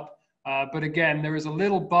those up. But again, there is a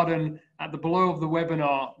little button at the below of the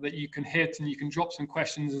webinar that you can hit, and you can drop some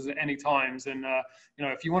questions at any times. And you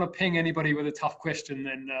know, if you want to ping anybody with a tough question,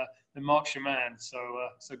 then Mark's your man. So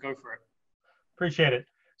go for it. Appreciate it.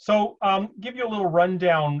 So give you a little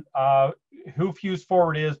rundown who Fuse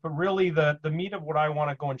Forward is, but really the meat of what I want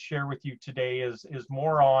to go and share with you today is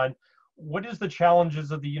more on what is the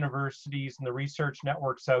challenges of the universities and the research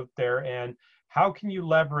networks out there, and how can you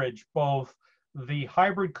leverage both the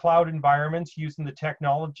hybrid cloud environments using the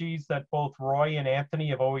technologies that both Roy and Anthony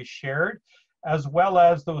have always shared, as well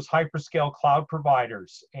as those hyperscale cloud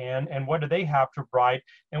providers, and what do they have to provide,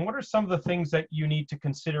 and what are some of the things that you need to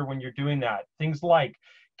consider when you're doing that? Things like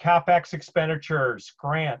CapEx expenditures,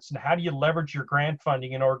 grants, and how do you leverage your grant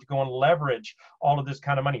funding in order to go and leverage all of this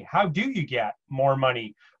kind of money? How do you get more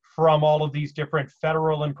money from all of these different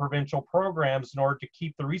federal and provincial programs in order to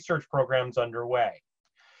keep the research programs underway?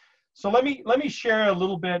 So let me share a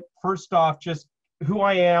little bit, first off, just who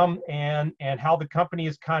I am and how the company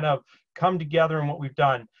has kind of come together and what we've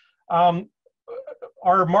done.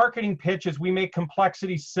 Our marketing pitch is we make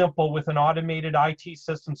complexity simple with an automated IT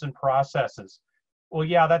systems and processes. Well,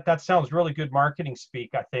 yeah, that sounds really good marketing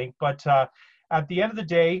speak, I think. But at the end of the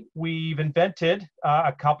day, we've invented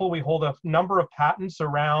a couple. We hold a number of patents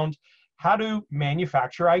around how to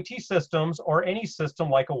manufacture IT systems, or any system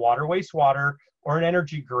like a water, wastewater, or an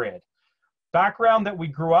energy grid. Background that we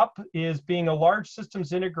grew up is being a large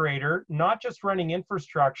systems integrator, not just running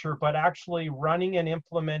infrastructure, but actually running and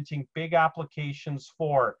implementing big applications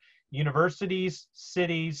for universities,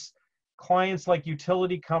 cities, clients like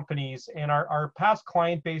utility companies. And our past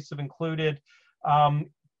client base have included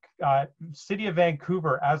City of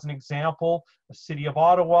Vancouver as an example, the City of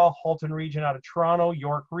Ottawa, Halton Region out of Toronto,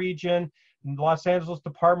 York Region, Los Angeles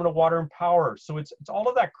Department of Water and Power. So it's all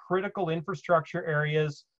of that critical infrastructure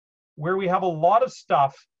areas where we have a lot of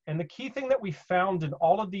stuff. And the key thing that we found in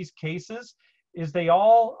all of these cases is they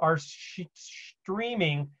all are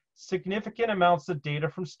streaming significant amounts of data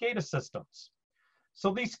from SCADA systems.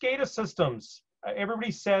 So these SCADA systems,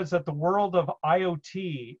 everybody says that the world of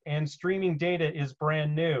IoT and streaming data is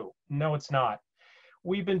brand new. No, it's not.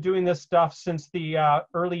 We've been doing this stuff since the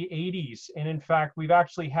early 80s. And in fact, we've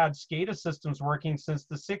actually had SCADA systems working since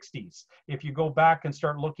the 60s, if you go back and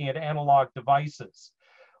start looking at analog devices.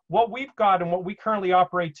 What we've got and what we currently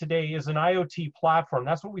operate today is an IoT platform.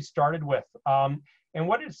 That's what we started with. And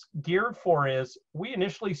what it's geared for is, we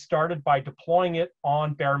initially started by deploying it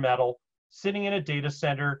on bare metal, sitting in a data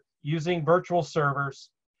center, using virtual servers.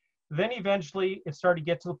 Then eventually it started to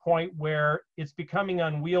get to the point where it's becoming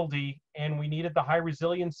unwieldy, and we needed the high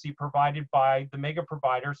resiliency provided by the mega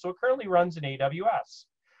provider. So it currently runs in AWS,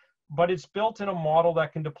 but it's built in a model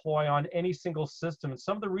that can deploy on any single system. And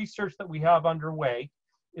some of the research that we have underway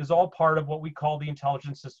is all part of what we call the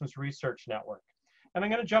Intelligent Systems Research Network. And I'm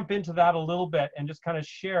going to jump into that a little bit and just kind of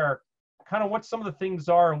share kind of what some of the things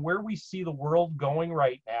are and where we see the world going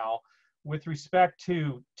right now with respect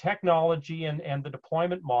to technology and the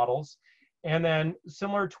deployment models. And then,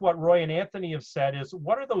 similar to what Roy and Anthony have said, is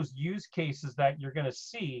what are those use cases that you're going to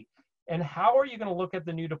see, and how are you going to look at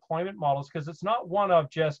the new deployment models? Because it's not one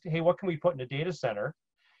of just, hey, what can we put in a data center?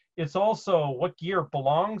 It's also what gear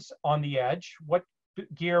belongs on the edge, what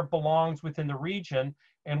gear belongs within the region,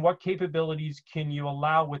 and what capabilities can you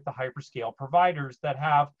allow with the hyperscale providers that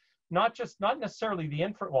have not necessarily the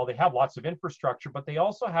well, they have lots of infrastructure, but they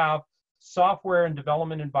also have software and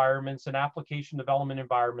development environments and application development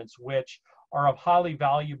environments, which are of highly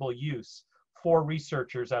valuable use for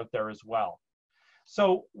researchers out there as well.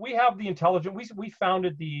 So we have the we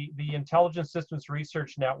founded the Intelligent Systems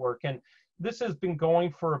Research Network, and this has been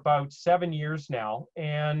going for about 7 years now.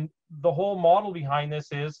 And the whole model behind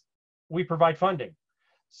this is we provide funding.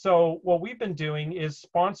 So what we've been doing is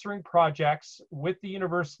sponsoring projects with the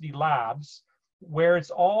university labs, where it's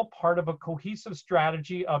all part of a cohesive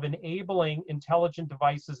strategy of enabling intelligent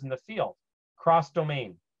devices in the field,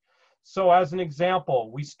 cross-domain. So as an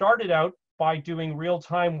example, we started out by doing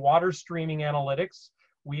real-time water streaming analytics.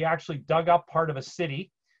 We actually dug up part of a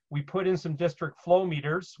city. We put in some district flow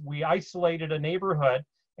meters. We isolated a neighborhood,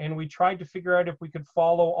 and we tried to figure out if we could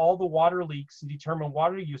follow all the water leaks and determine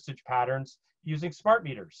water usage patterns using smart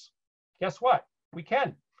meters. Guess what? We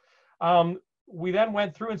can. we then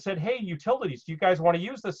went through and said, hey, utilities, do you guys want to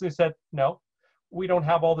use this? And they said, no, we don't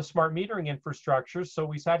have all the smart metering infrastructure. So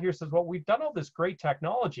we sat here and said, well, we've done all this great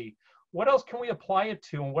technology. What else can we apply it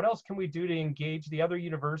to? And what else can we do to engage the other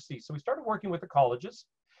universities? So we started working with the colleges.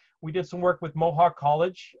 We did some work with Mohawk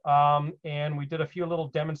College, and we did a few little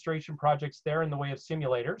demonstration projects there in the way of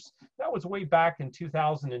simulators. That was way back in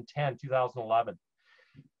 2010, 2011.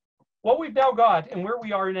 What we've now got and where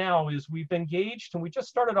we are now is we've engaged, and we just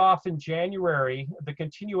started off in January, the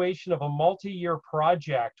continuation of a multi-year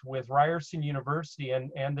project with Ryerson University,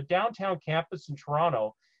 and the downtown campus in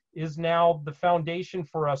Toronto is now the foundation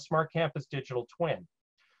for a smart campus digital twin.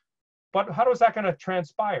 But how is that going to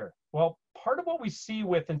transpire? Well, part of what we see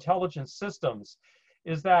with intelligent systems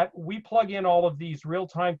is that we plug in all of these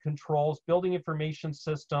real-time controls, building information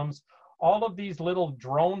systems, all of these little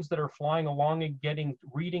drones that are flying along and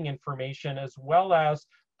reading information, as well as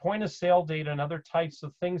point of sale data and other types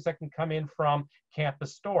of things that can come in from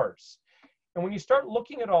campus stores. And when you start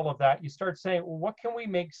looking at all of that, you start saying, well, what can we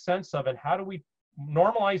make sense of, and how do we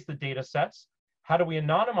normalize the data sets? How do we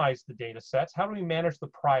anonymize the data sets? How do we manage the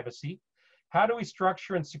privacy? How do we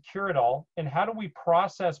structure and secure it all? And how do we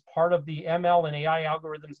process part of the ML and AI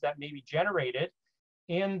algorithms that may be generated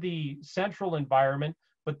in the central environment,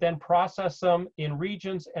 but then process them in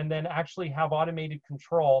regions and then actually have automated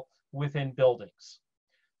control within buildings?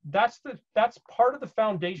 That's part of the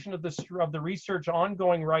foundation of the research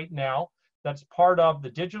ongoing right now. That's part of the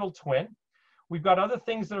digital twin. We've got other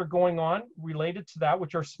things that are going on related to that,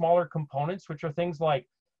 which are smaller components, which are things like,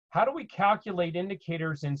 how do we calculate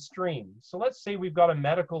indicators in stream? So let's say we've got a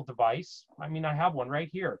medical device. I mean, I have one right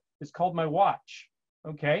here. It's called my watch,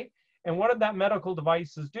 okay? And what that medical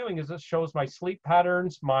device is doing is it shows my sleep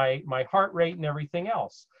patterns, my heart rate, and everything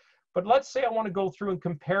else. But let's say I want to go through and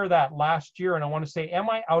compare that last year, and I want to say, am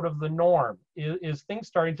I out of the norm? Is things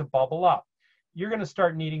starting to bubble up? You're going to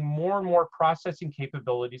start needing more and more processing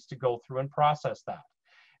capabilities to go through and process that.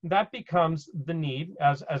 And that becomes the need,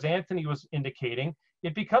 as Anthony was indicating,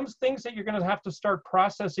 it becomes things that you're going to have to start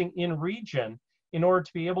processing in region in order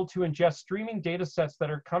to be able to ingest streaming data sets that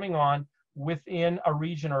are coming on within a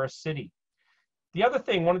region or a city. The other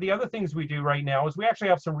thing, one of the other things we do right now is we actually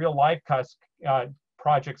have some real live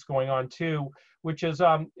projects going on too, which is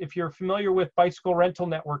if you're familiar with bicycle rental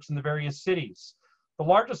networks in the various cities. The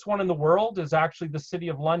largest one in the world is actually the City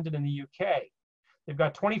of London in the UK. They've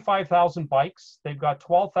got 25,000 bikes, they've got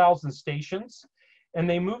 12,000 stations, and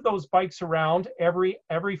they move those bikes around every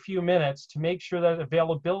few minutes to make sure that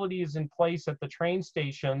availability is in place at the train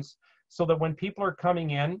stations, so that when people are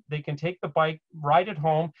coming in, they can take the bike, ride it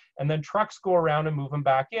home, and then trucks go around and move them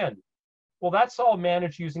back in. Well, that's all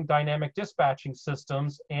managed using dynamic dispatching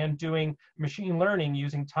systems and doing machine learning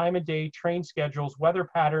using time of day, train schedules, weather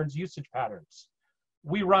patterns, usage patterns.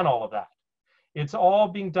 We run all of that. It's all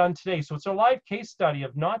being done today. So it's a live case study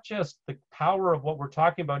of not just the power of what we're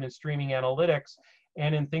talking about in streaming analytics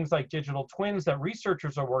and in things like digital twins that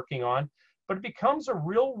researchers are working on, but it becomes a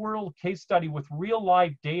real world case study with real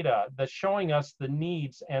live data that's showing us the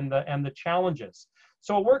needs and the challenges.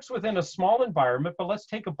 So it works within a small environment, but let's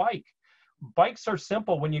take a bike. Bikes are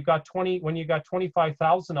simple when you've got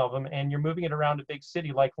 25,000 of them and you're moving it around a big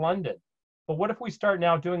city like London. But what if we start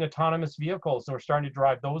now doing autonomous vehicles and we're starting to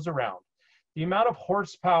drive those around? The amount of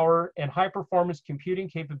horsepower and high performance computing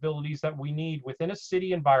capabilities that we need within a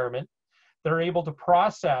city environment that are able to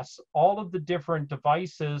process all of the different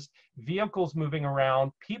devices, vehicles moving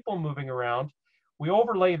around, people moving around. We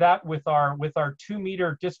overlay that with our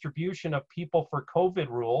 2-meter distribution of people for COVID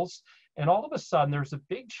rules. And all of a sudden, there's a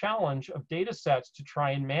big challenge of data sets to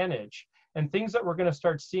try and manage, and things that we're going to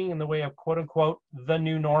start seeing in the way of quote unquote, the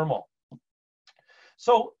new normal.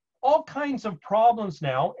 So all kinds of problems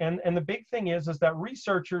now. And the big thing is that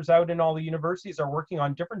researchers out in all the universities are working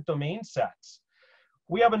on different domain sets.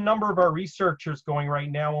 We have a number of our researchers going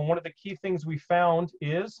right now, and one of the key things we found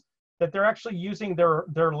is that they're actually using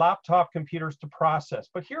their laptop computers to process.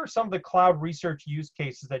 But here are some of the cloud research use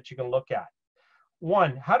cases that you can look at.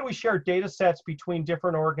 One, how do we share data sets between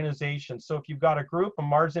different organizations? So if you've got a group, a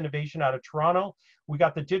Mars Innovation out of Toronto, we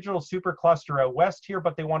got the digital supercluster out west here,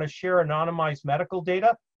 but they want to share anonymized medical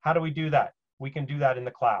data. How do we do that? We can do that in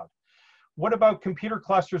the cloud. What about computer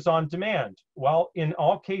clusters on demand? Well, in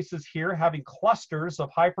all cases here, having clusters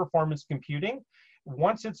of high performance computing,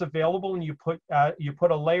 once it's available and you put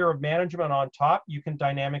a layer of management on top, you can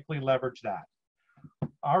dynamically leverage that.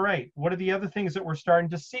 All right, what are the other things that we're starting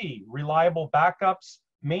to see? Reliable backups,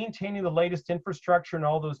 maintaining the latest infrastructure and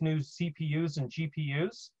all those new CPUs and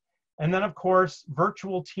GPUs. And then of course,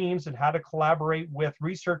 virtual teams and how to collaborate with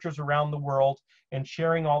researchers around the world and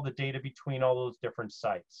sharing all the data between all those different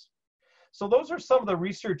sites. So those are some of the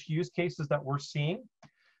research use cases that we're seeing.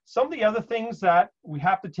 Some of the other things that we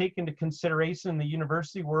have to take into consideration in the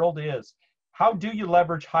university world is, how do you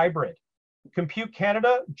leverage hybrid? Compute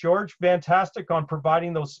Canada, George, fantastic on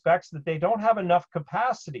providing those specs that they don't have enough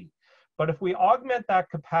capacity. But if we augment that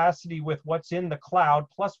capacity with what's in the cloud,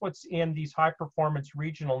 plus what's in these high performance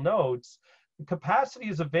regional nodes, the capacity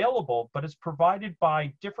is available, but it's provided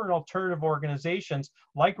by different alternative organizations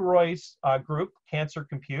like Roy's group, Cancer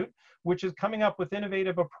Compute, which is coming up with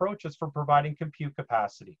innovative approaches for providing compute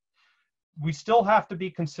capacity. We still have to be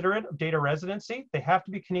considerate of data residency. They have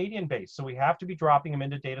to be Canadian based, so we have to be dropping them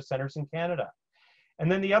into data centers in Canada.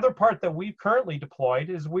 And then the other part that we've currently deployed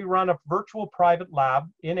is we run a virtual private lab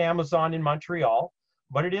in Amazon in Montreal,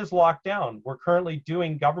 but it is locked down. We're currently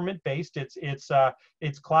doing government-based. It's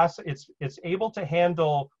able to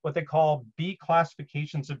handle what they call B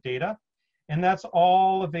classifications of data, and that's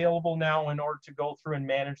all available now in order to go through and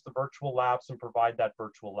manage the virtual labs and provide that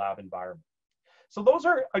virtual lab environment. So those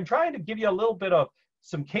are, I'm trying to give you a little bit of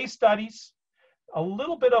some case studies, a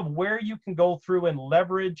little bit of where you can go through and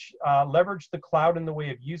leverage the cloud in the way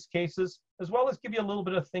of use cases, as well as give you a little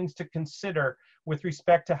bit of things to consider with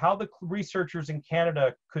respect to how the researchers in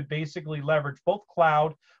Canada could basically leverage both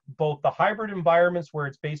cloud, both the hybrid environments where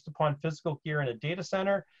it's based upon physical gear in a data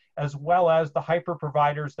center, as well as the hyper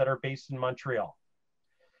providers that are based in Montreal.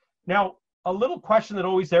 Now, a little question that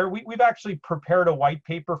always there, we've actually prepared a white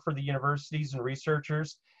paper for the universities and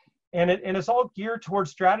researchers, and it's all geared towards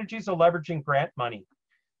strategies of leveraging grant money.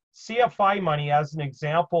 CFI money, as an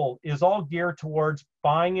example, is all geared towards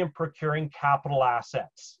buying and procuring capital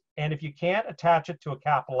assets. And if you can't attach it to a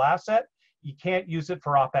capital asset, you can't use it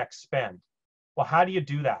for OpEx spend. Well, how do you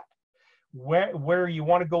do that? Where you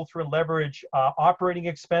want to go through and leverage operating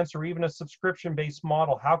expense or even a subscription-based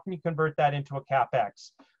model, how can you convert that into a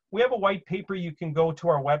CapEx? We have a white paper you can go to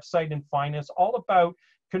our website and find. It's all about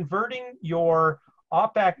converting your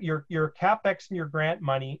OpEx, your CapEx and your grant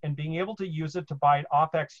money, and being able to use it to buy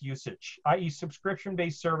OpEx usage, i.e.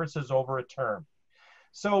 subscription-based services over a term.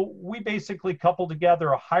 So we basically couple together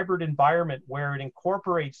a hybrid environment where it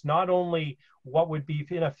incorporates not only what would be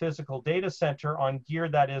in a physical data center on gear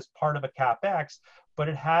that is part of a CapEx, but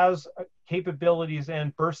it has capabilities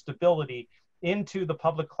and burstability into the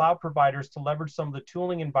public cloud providers to leverage some of the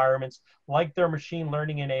tooling environments like their machine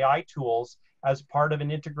learning and AI tools as part of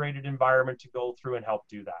an integrated environment to go through and help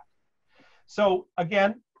do that. So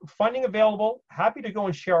again, funding available, happy to go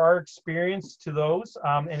and share our experience to those,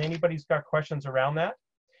 and anybody's got questions around that.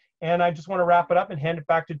 And I just want to wrap it up and hand it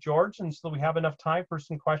back to George, and so we have enough time for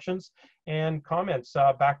some questions and comments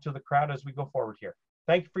back to the crowd as we go forward here.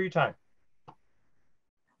 Thank you for your time.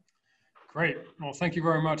 Great. Well, thank you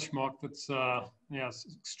very much, Mark. That's yeah, it's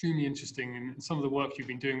extremely interesting in some of the work you've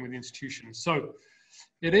been doing with the institutions. So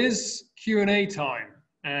it is Q&A time,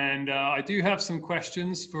 and I do have some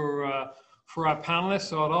questions for our panelists.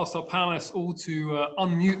 So I'll ask our panelists all to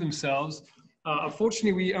unmute themselves.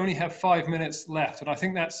 Unfortunately, we only have 5 minutes left, and I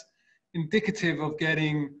think that's indicative of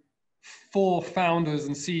getting 4 founders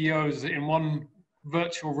and CEOs in one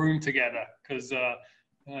virtual room together, because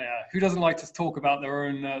who doesn't like to talk about their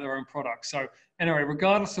own products? So anyway,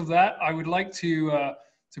 regardless of that, I would like to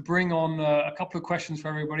bring on a couple of questions for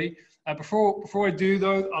everybody. Before I do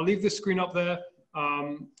though, I'll leave this screen up there.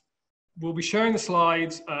 We'll be sharing the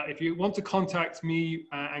slides. If you want to contact me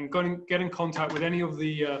and get in contact with any of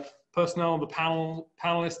the personnel on the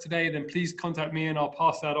panelists today, then please contact me and I'll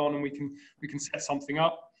pass that on and we can set something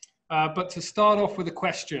up. But to start off with a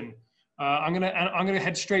question, I'm gonna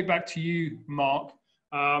head straight back to you, Mark.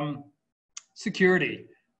 Security.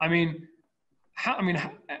 I mean,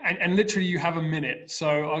 and literally you have a minute,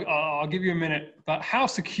 so I'll give you a minute. But how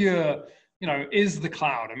secure, is the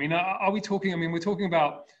cloud? I mean, are we talking? I mean, we're talking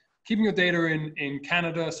about keeping your data in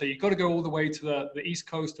Canada, so you've got to go all the way to the East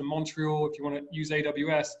Coast and Montreal if you want to use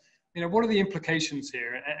AWS. What are the implications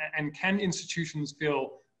here? And can institutions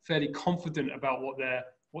feel fairly confident about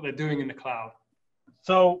what they're doing in the cloud?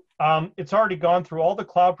 So it's already gone through, all the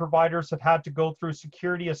cloud providers have had to go through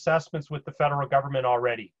security assessments with the federal government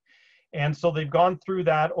already. And so they've gone through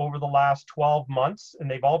that over the last 12 months, and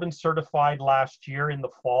they've all been certified last year in the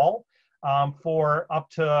fall for up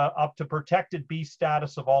to protected B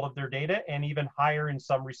status of all of their data, and even higher in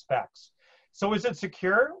some respects. So is it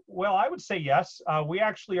secure? Well, I would say yes. We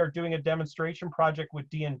actually are doing a demonstration project with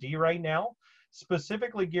D&D right now,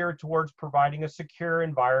 specifically geared towards providing a secure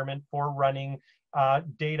environment for running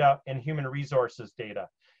data and human resources data.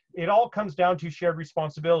 It all comes down to shared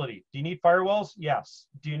responsibility. Do you need firewalls? Yes.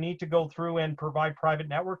 Do you need to go through and provide private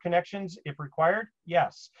network connections if required?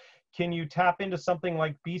 Yes. Can you tap into something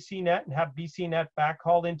like BCNet and have BCNet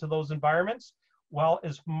backhauled into those environments? Well,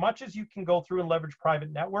 as much as you can go through and leverage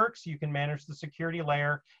private networks, you can manage the security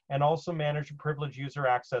layer and also manage privileged user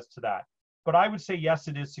access to that. But I would say, yes,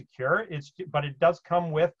 it is secure, but it does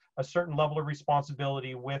come with a certain level of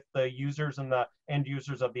responsibility with the users and the end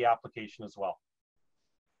users of the application as well.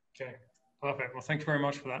 Okay, perfect. Well, thank you very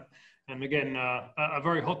much for that. And again, a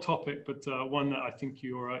very hot topic, but one that I think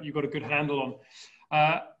you've got a good handle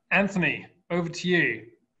on. Anthony, over to you.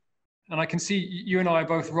 And I can see you and I are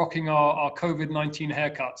both rocking our COVID-19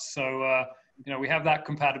 haircuts. So, you know, we have that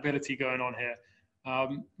compatibility going on here.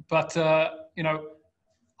 You know,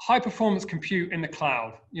 high performance compute in the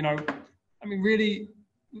cloud, you know, I mean, really,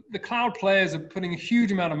 the cloud players are putting a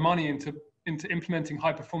huge amount of money into implementing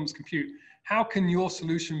high performance compute. How can your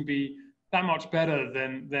solution be that much better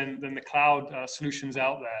than the cloud solutions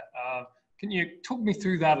out there? Can you talk me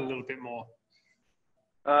through that a little bit more?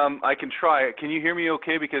 I can try. Can you hear me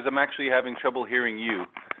okay? Because I'm actually having trouble hearing you.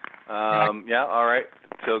 Yeah, all right.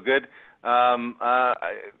 So good.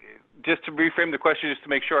 Just to reframe the question, just to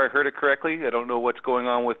make sure I heard it correctly. I don't know what's going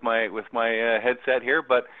on with my headset here,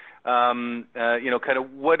 but you know, kind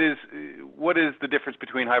of what is the difference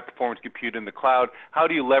between high performance compute and the cloud? How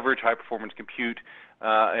do you leverage high performance compute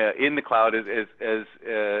in the cloud as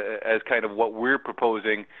kind of what we're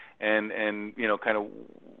proposing, and you know, kind of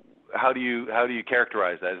how do you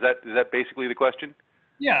characterize that? Is that basically the question?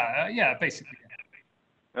 Yeah, yeah, basically.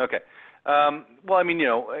 Okay. Well, I mean, you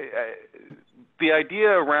know, the idea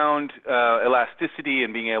around elasticity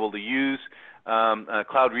and being able to use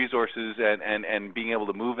cloud resources and being able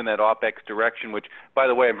to move in that OpEx direction, which, by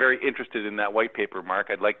the way, I'm very interested in that white paper, Mark.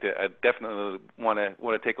 I definitely want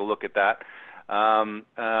to take a look at that.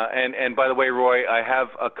 And by the way, Roy, I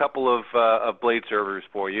have a couple of Blade servers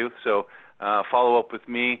for you, so follow up with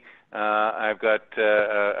me. I've got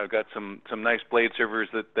some nice Blade servers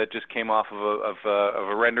that just came off of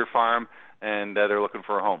a render farm, and they're looking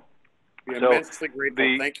for a home. We're So immensely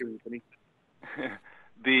grateful. Thank you, Anthony.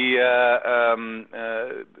 The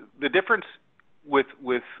difference with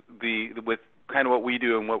kind of what we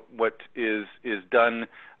do and what is done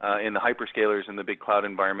in the hyperscalers and the big cloud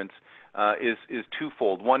environments is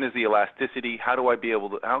twofold. One is the elasticity. How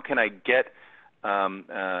can I get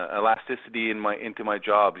elasticity into my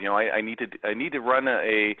job? You know, I need to run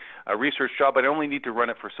a research job, but I only need to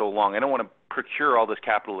run it for so long. I don't want to procure all this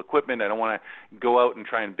capital equipment. I don't want to go out and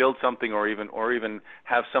try and build something, or even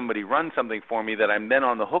have somebody run something for me that I'm then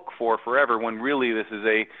on the hook for forever, when really this is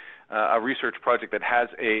a research project that has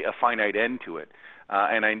a finite end to it.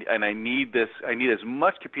 And I need as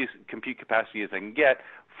much compute capacity as I can get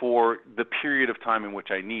for the period of time in which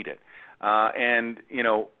I need it. And you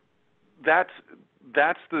know, that's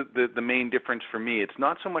the main difference for me. It's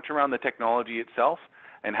not so much around the technology itself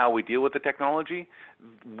and how we deal with the technology.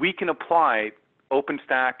 We can apply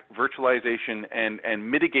OpenStack virtualization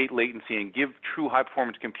and mitigate latency and give true high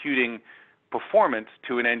performance computing performance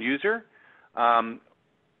to an end user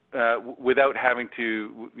without having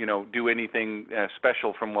to, you know, do anything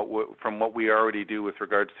special from what we already do with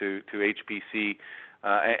regards to HPC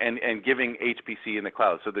and giving HPC in the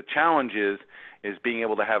cloud. So the challenge is being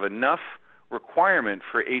able to have enough requirement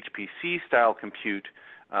for HPC style compute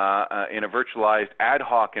in a virtualized ad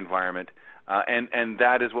hoc environment, and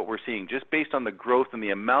that is what we're seeing. Just based on the growth and the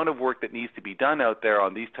amount of work that needs to be done out there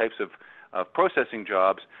on these types of processing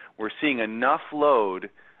jobs, we're seeing enough load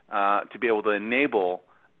to be able to enable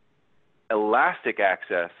elastic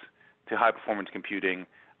access to high performance computing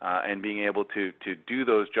and being able to do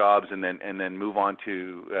those jobs and then move on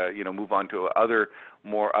to other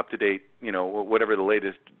more up to date, you know, whatever the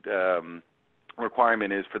latest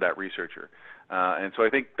requirement is for that researcher. And so I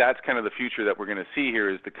think that's kind of the future that we're going to see here,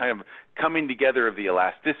 is the kind of coming together of the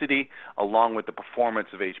elasticity along with the performance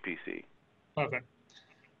of HPC. Perfect.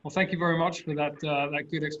 Well, thank you very much for that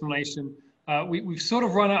good explanation. We've sort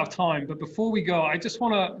of run out of time, but before we go, I just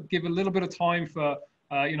want to give a little bit of time for,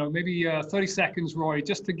 you know, maybe 30 seconds, Roy,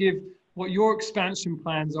 just to give what your expansion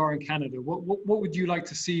plans are in Canada. What would you like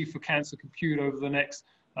to see for Cancer Compute over the next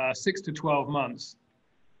 6 to 12 months?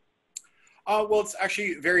 Well, it's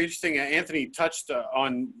actually very interesting. Anthony touched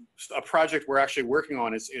on a project we're actually working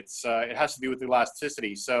on. It has to do with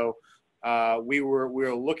elasticity. So we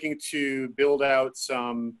were looking to build out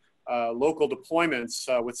some local deployments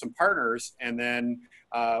with some partners, and then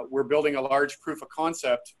we're building a large proof of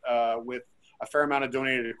concept with a fair amount of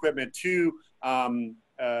donated equipment to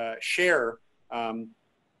share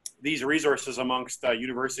these resources amongst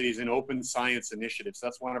universities and open science initiatives.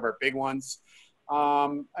 That's one of our big ones.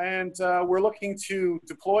 And we're looking to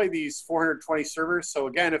deploy these 420 servers. So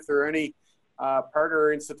again, if there are any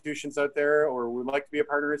partner institutions out there or would like to be a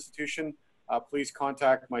partner institution, please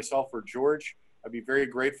contact myself or George. I'd be very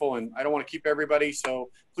grateful, and I don't want to keep everybody, so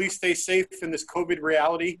please stay safe in this COVID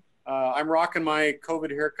reality. I'm rocking my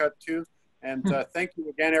COVID haircut too, and thank you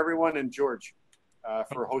again, everyone, and George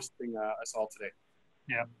for hosting us all today.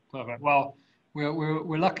 Yeah, perfect. Well,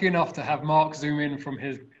 we're lucky enough to have Mark zoom in from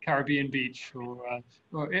his Caribbean beach, or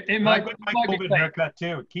it might my be COVID fake. haircut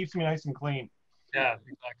too. It keeps me nice and clean. Yeah,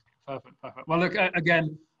 exactly. Perfect, perfect. Well, look,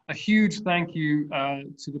 again, a huge thank you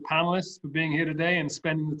to the panelists for being here today and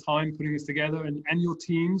spending the time putting this together, and your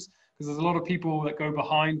teams, because there's a lot of people that go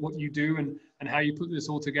behind what you do and how you put this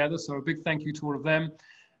all together. So a big thank you to all of them.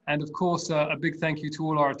 And of course, a big thank you to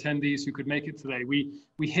all our attendees who could make it today.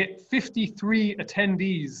 We hit 53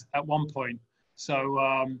 attendees at one point.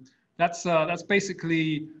 So that's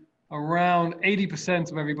basically around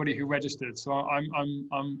 80% of everybody who registered. So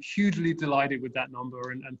I'm hugely delighted with that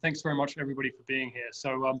number, and thanks very much everybody for being here.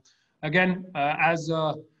 So again, as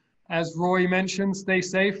Roy mentioned, stay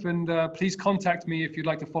safe, and please contact me if you'd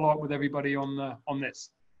like to follow up with everybody on this.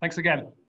 Thanks again.